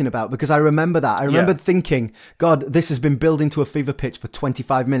you're talking about because I remember that. I remember thinking, "God, this has been building to a fever pitch for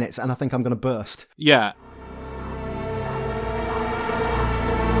 25 minutes, and I think I'm going to burst." Yeah.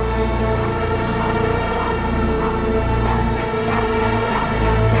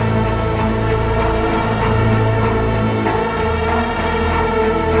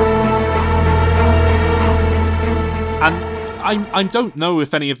 And I don't know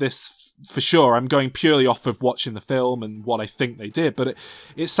if any of this for sure. I'm going purely off of watching the film and what I think they did, but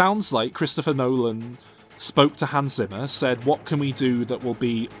it sounds like Christopher Nolan spoke to Hans Zimmer, said, what can we do that will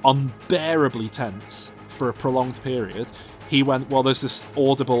be unbearably tense for a prolonged period? He went, well, there's this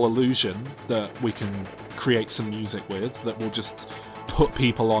audible illusion that we can create some music with that will just put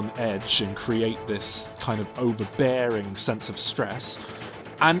people on edge and create this kind of overbearing sense of stress.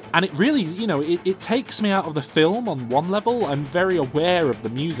 And it really, it takes me out of the film on one level. I'm very aware of the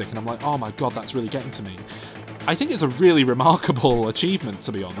music, and I'm like, oh my God, that's really getting to me. I think it's a really remarkable achievement,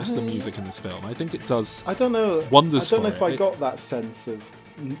 to be honest, the music in this film. I think it does wonders for it. I don't know if I got that sense of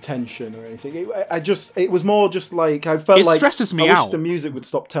tension or anything. It was more just like, I felt like... It stresses me out. I wish the music would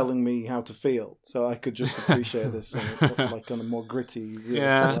stop telling me how to feel, so I could just appreciate this on a more gritty...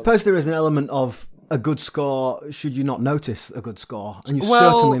 I suppose there is an element of a good score should you not notice a good score? And you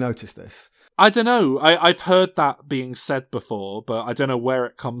Well, certainly noticed this. I don't know. I've heard that being said before, but I don't know where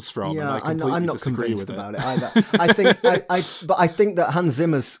it comes from. Yeah, and I completely I'm not disagree convinced with about it either. I think that Hans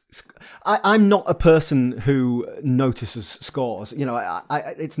Zimmer's. I'm not a person who notices scores. You know,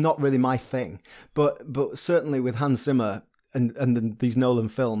 it's not really my thing. But certainly with Hans Zimmer and these Nolan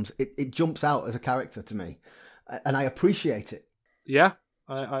films, it jumps out as a character to me, and I appreciate it. Yeah,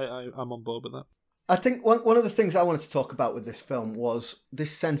 I'm on board with that. I think one of the things I wanted to talk about with this film was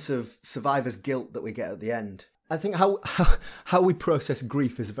this sense of survivor's guilt that we get at the end. I think how we process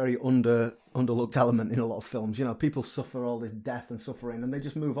grief is a very underlooked element in a lot of films. You know, people suffer all this death and suffering and they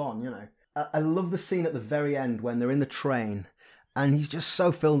just move on, you know. I love the scene at the very end when they're in the train and he's just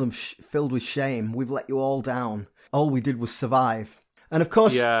so filled with shame. We've let you all down. All we did was survive. And of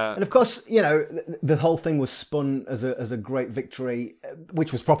course, you know, the whole thing was spun as a great victory,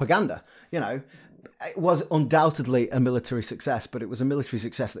 which was propaganda, you know. It was undoubtedly a military success, but it was a military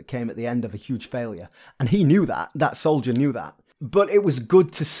success that came at the end of a huge failure. And he knew that. That soldier knew that. But it was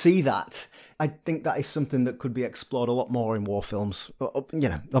good to see that. I think that is something that could be explored a lot more in war films. You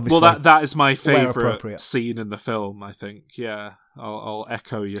know, obviously. Well, that is my favourite scene in the film, I think. Yeah, I'll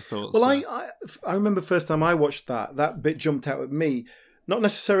echo your thoughts. Well, I remember first time I watched that bit jumped out at me. Not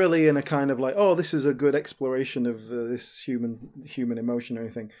necessarily in a kind of like, oh, this is a good exploration of this human emotion or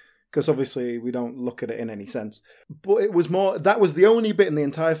anything. Because obviously we don't look at it in any sense. But it was more, that was the only bit in the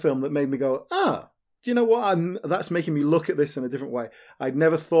entire film that made me go, do you know what? That's making me look at this in a different way. I'd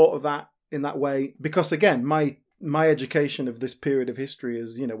never thought of that in that way. Because again, my education of this period of history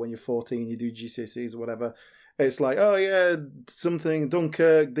is, you know, when you're 14, you do GCSEs or whatever. It's like, oh yeah, something,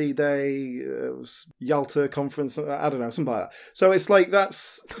 Dunkirk, D-Day, Yalta Conference, I don't know, something like that. So it's like,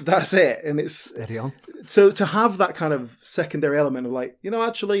 that's it. And it's... Steady on. So to have that kind of secondary element of like, you know,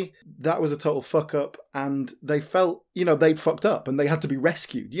 actually, that was a total fuck up and they felt, you know, they'd fucked up and they had to be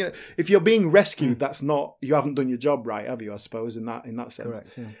rescued. You know, if you're being rescued, that's not, you haven't done your job right, have you, I suppose, in that sense.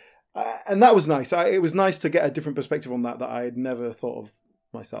 Correct, yeah. And that was nice. It was nice to get a different perspective on that I had never thought of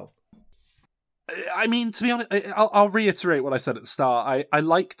myself. I mean, to be honest, I'll reiterate what I said at the start. I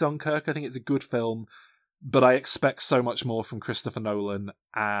like Dunkirk. I think it's a good film, but I expect so much more from Christopher Nolan.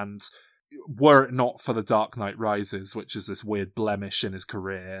 And were it not for The Dark Knight Rises, which is this weird blemish in his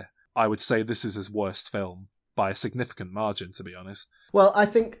career, I would say this is his worst film by a significant margin, to be honest. Well, I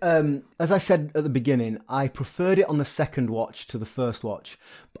think, as I said at the beginning, I preferred it on the second watch to the first watch.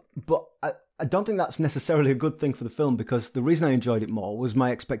 But I don't think that's necessarily a good thing for the film, because the reason I enjoyed it more was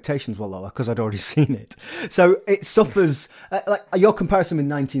my expectations were lower because I'd already seen it. So it suffers, like your comparison with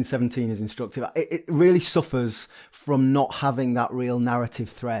 1917 is instructive. It really suffers from not having that real narrative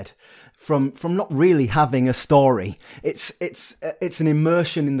thread, from not really having a story. It's an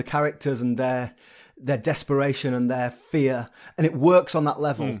immersion in the characters and their desperation and their fear, and it works on that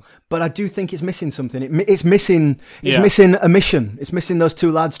level. But I do think it's missing something. It's missing a mission. It's missing those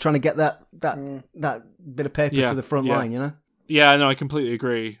two lads trying to get that bit of paper to the front line, you know? Yeah, no, I completely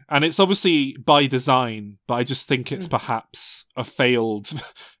agree. And it's obviously by design, but I just think it's perhaps a failed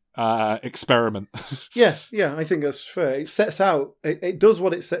experiment. Yeah, I think that's fair. It does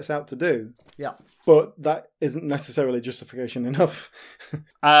what it sets out to do. Yeah. But that isn't necessarily justification enough.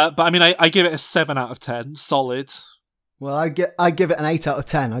 But I mean, I give it a 7 out of 10, solid. Well, I give it an 8 out of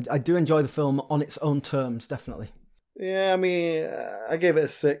 10. I do enjoy the film on its own terms, definitely. Yeah, I mean, I gave it a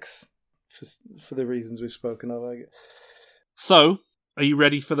 6 for the reasons we've spoken of. So, are you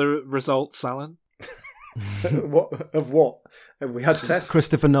ready for the results, Alan? What? Have we had tests?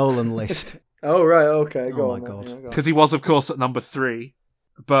 Christopher Nolan list. Oh, right, okay, go on. Oh, my God. Because he was, of course, at number 3.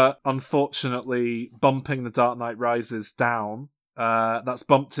 But unfortunately, bumping The Dark Knight Rises down, that's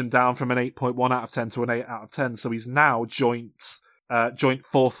bumped him down from an 8.1 out of 10 to an 8 out of 10. So he's now joint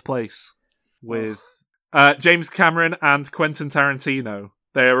 4th place with James Cameron and Quentin Tarantino.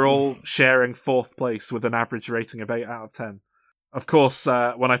 They are all sharing 4th place with an average rating of 8 out of 10. Of course,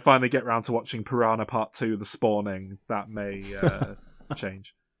 when I finally get round to watching Piranha Part 2, The Spawning, that may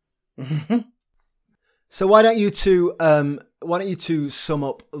change. So why don't you two sum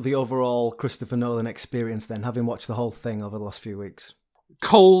up the overall Christopher Nolan experience then, having watched the whole thing over the last few weeks?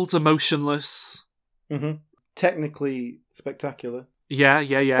 Cold, emotionless. Mm-hmm. Technically spectacular. Yeah.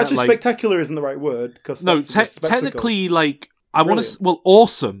 Actually, like, spectacular isn't the right word. Technically, like, I want to... Well,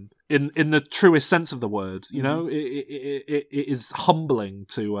 awesome in the truest sense of the word. You know, it is humbling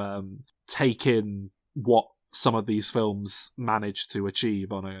to take in what some of these films manage to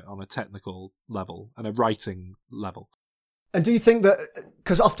achieve on a technical level and a writing level. And do you think that,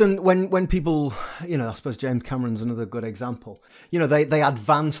 because often when people, I suppose James Cameron's another good example, they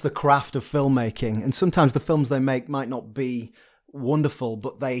advance the craft of filmmaking, and sometimes the films they make might not be wonderful,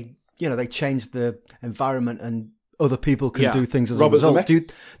 but they change the environment and other people can do things as a result. Do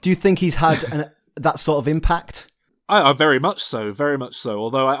you think he's had that sort of impact? I very much so, very much so.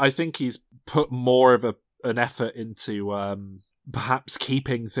 Although I think he's put more of an effort into perhaps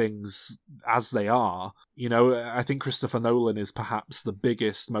keeping things as they are. I think Christopher Nolan is perhaps the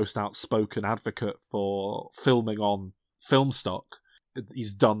biggest, most outspoken advocate for filming on film stock.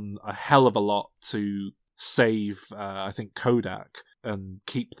 He's done a hell of a lot to save, I think, Kodak and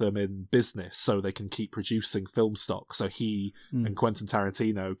keep them in business so they can keep producing film stock, so he and Quentin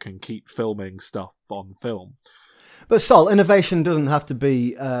Tarantino can keep filming stuff on film. But Sol, innovation doesn't have to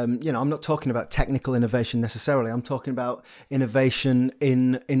be, I'm not talking about technical innovation necessarily. I'm talking about innovation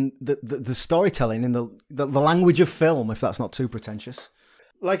in the storytelling, in the language of film, if that's not too pretentious.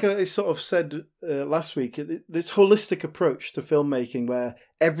 Like I sort of said last week, this holistic approach to filmmaking where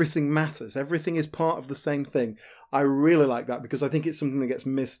everything matters, everything is part of the same thing. I really like that because I think it's something that gets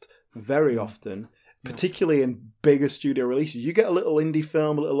missed very often, particularly in bigger studio releases. You get a little indie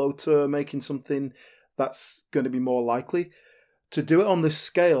film, a little auteur making something that's going to be more likely. To do it on this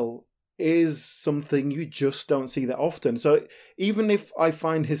scale is something you just don't see that often. So even if I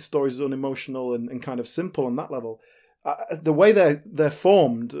find his stories unemotional and kind of simple on that level, the way they're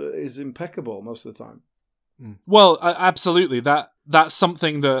formed is impeccable most of the time. Well, absolutely. That's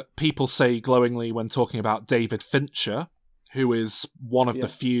something that people say glowingly when talking about David Fincher, who is one of the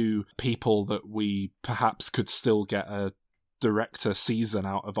few people that we perhaps could still get a director season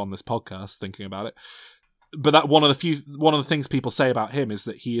out of on this podcast, thinking about it. But that one of the things people say about him is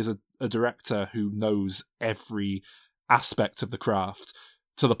that he is a director who knows every aspect of the craft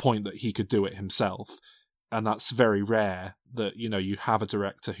to the point that he could do it himself. And that's very rare that, you have a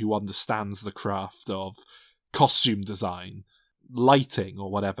director who understands the craft of costume design, lighting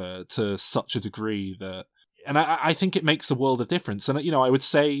or whatever to such a degree that, and I think it makes a world of difference. And, I would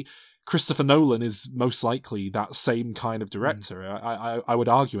say Christopher Nolan is most likely that same kind of director. I would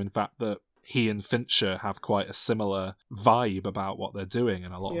argue, in fact, that he and Fincher have quite a similar vibe about what they're doing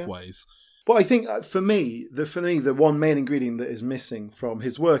in a lot of ways. But I think for me, the one main ingredient that is missing from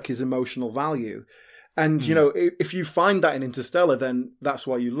his work is emotional value. And, if you find that in Interstellar, then that's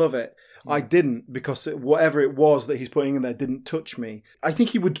why you love it. I didn't, because whatever it was that he's putting in there didn't touch me. I think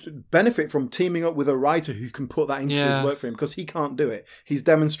he would benefit from teaming up with a writer who can put that into his work for him, because he can't do it. He's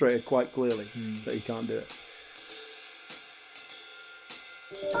demonstrated quite clearly that he can't do it.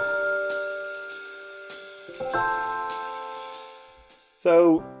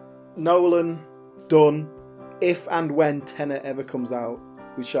 So, Nolan, done. If and when Tenet ever comes out,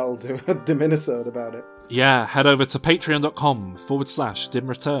 we shall do a Diminisode about it. Yeah, head over to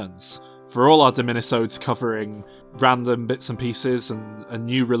patreon.com/dimreturns for all our Diminisodes covering random bits and pieces and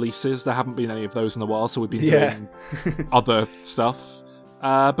new releases. There haven't been any of those in a while, so we've been doing other stuff.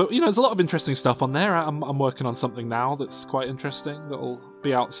 But, there's a lot of interesting stuff on there. I'm working on something now that's quite interesting that'll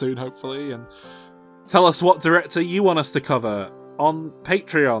be out soon, hopefully. And tell us what director you want us to cover on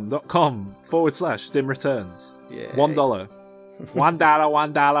patreon.com/dimreturns. $1.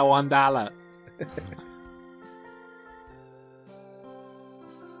 $1.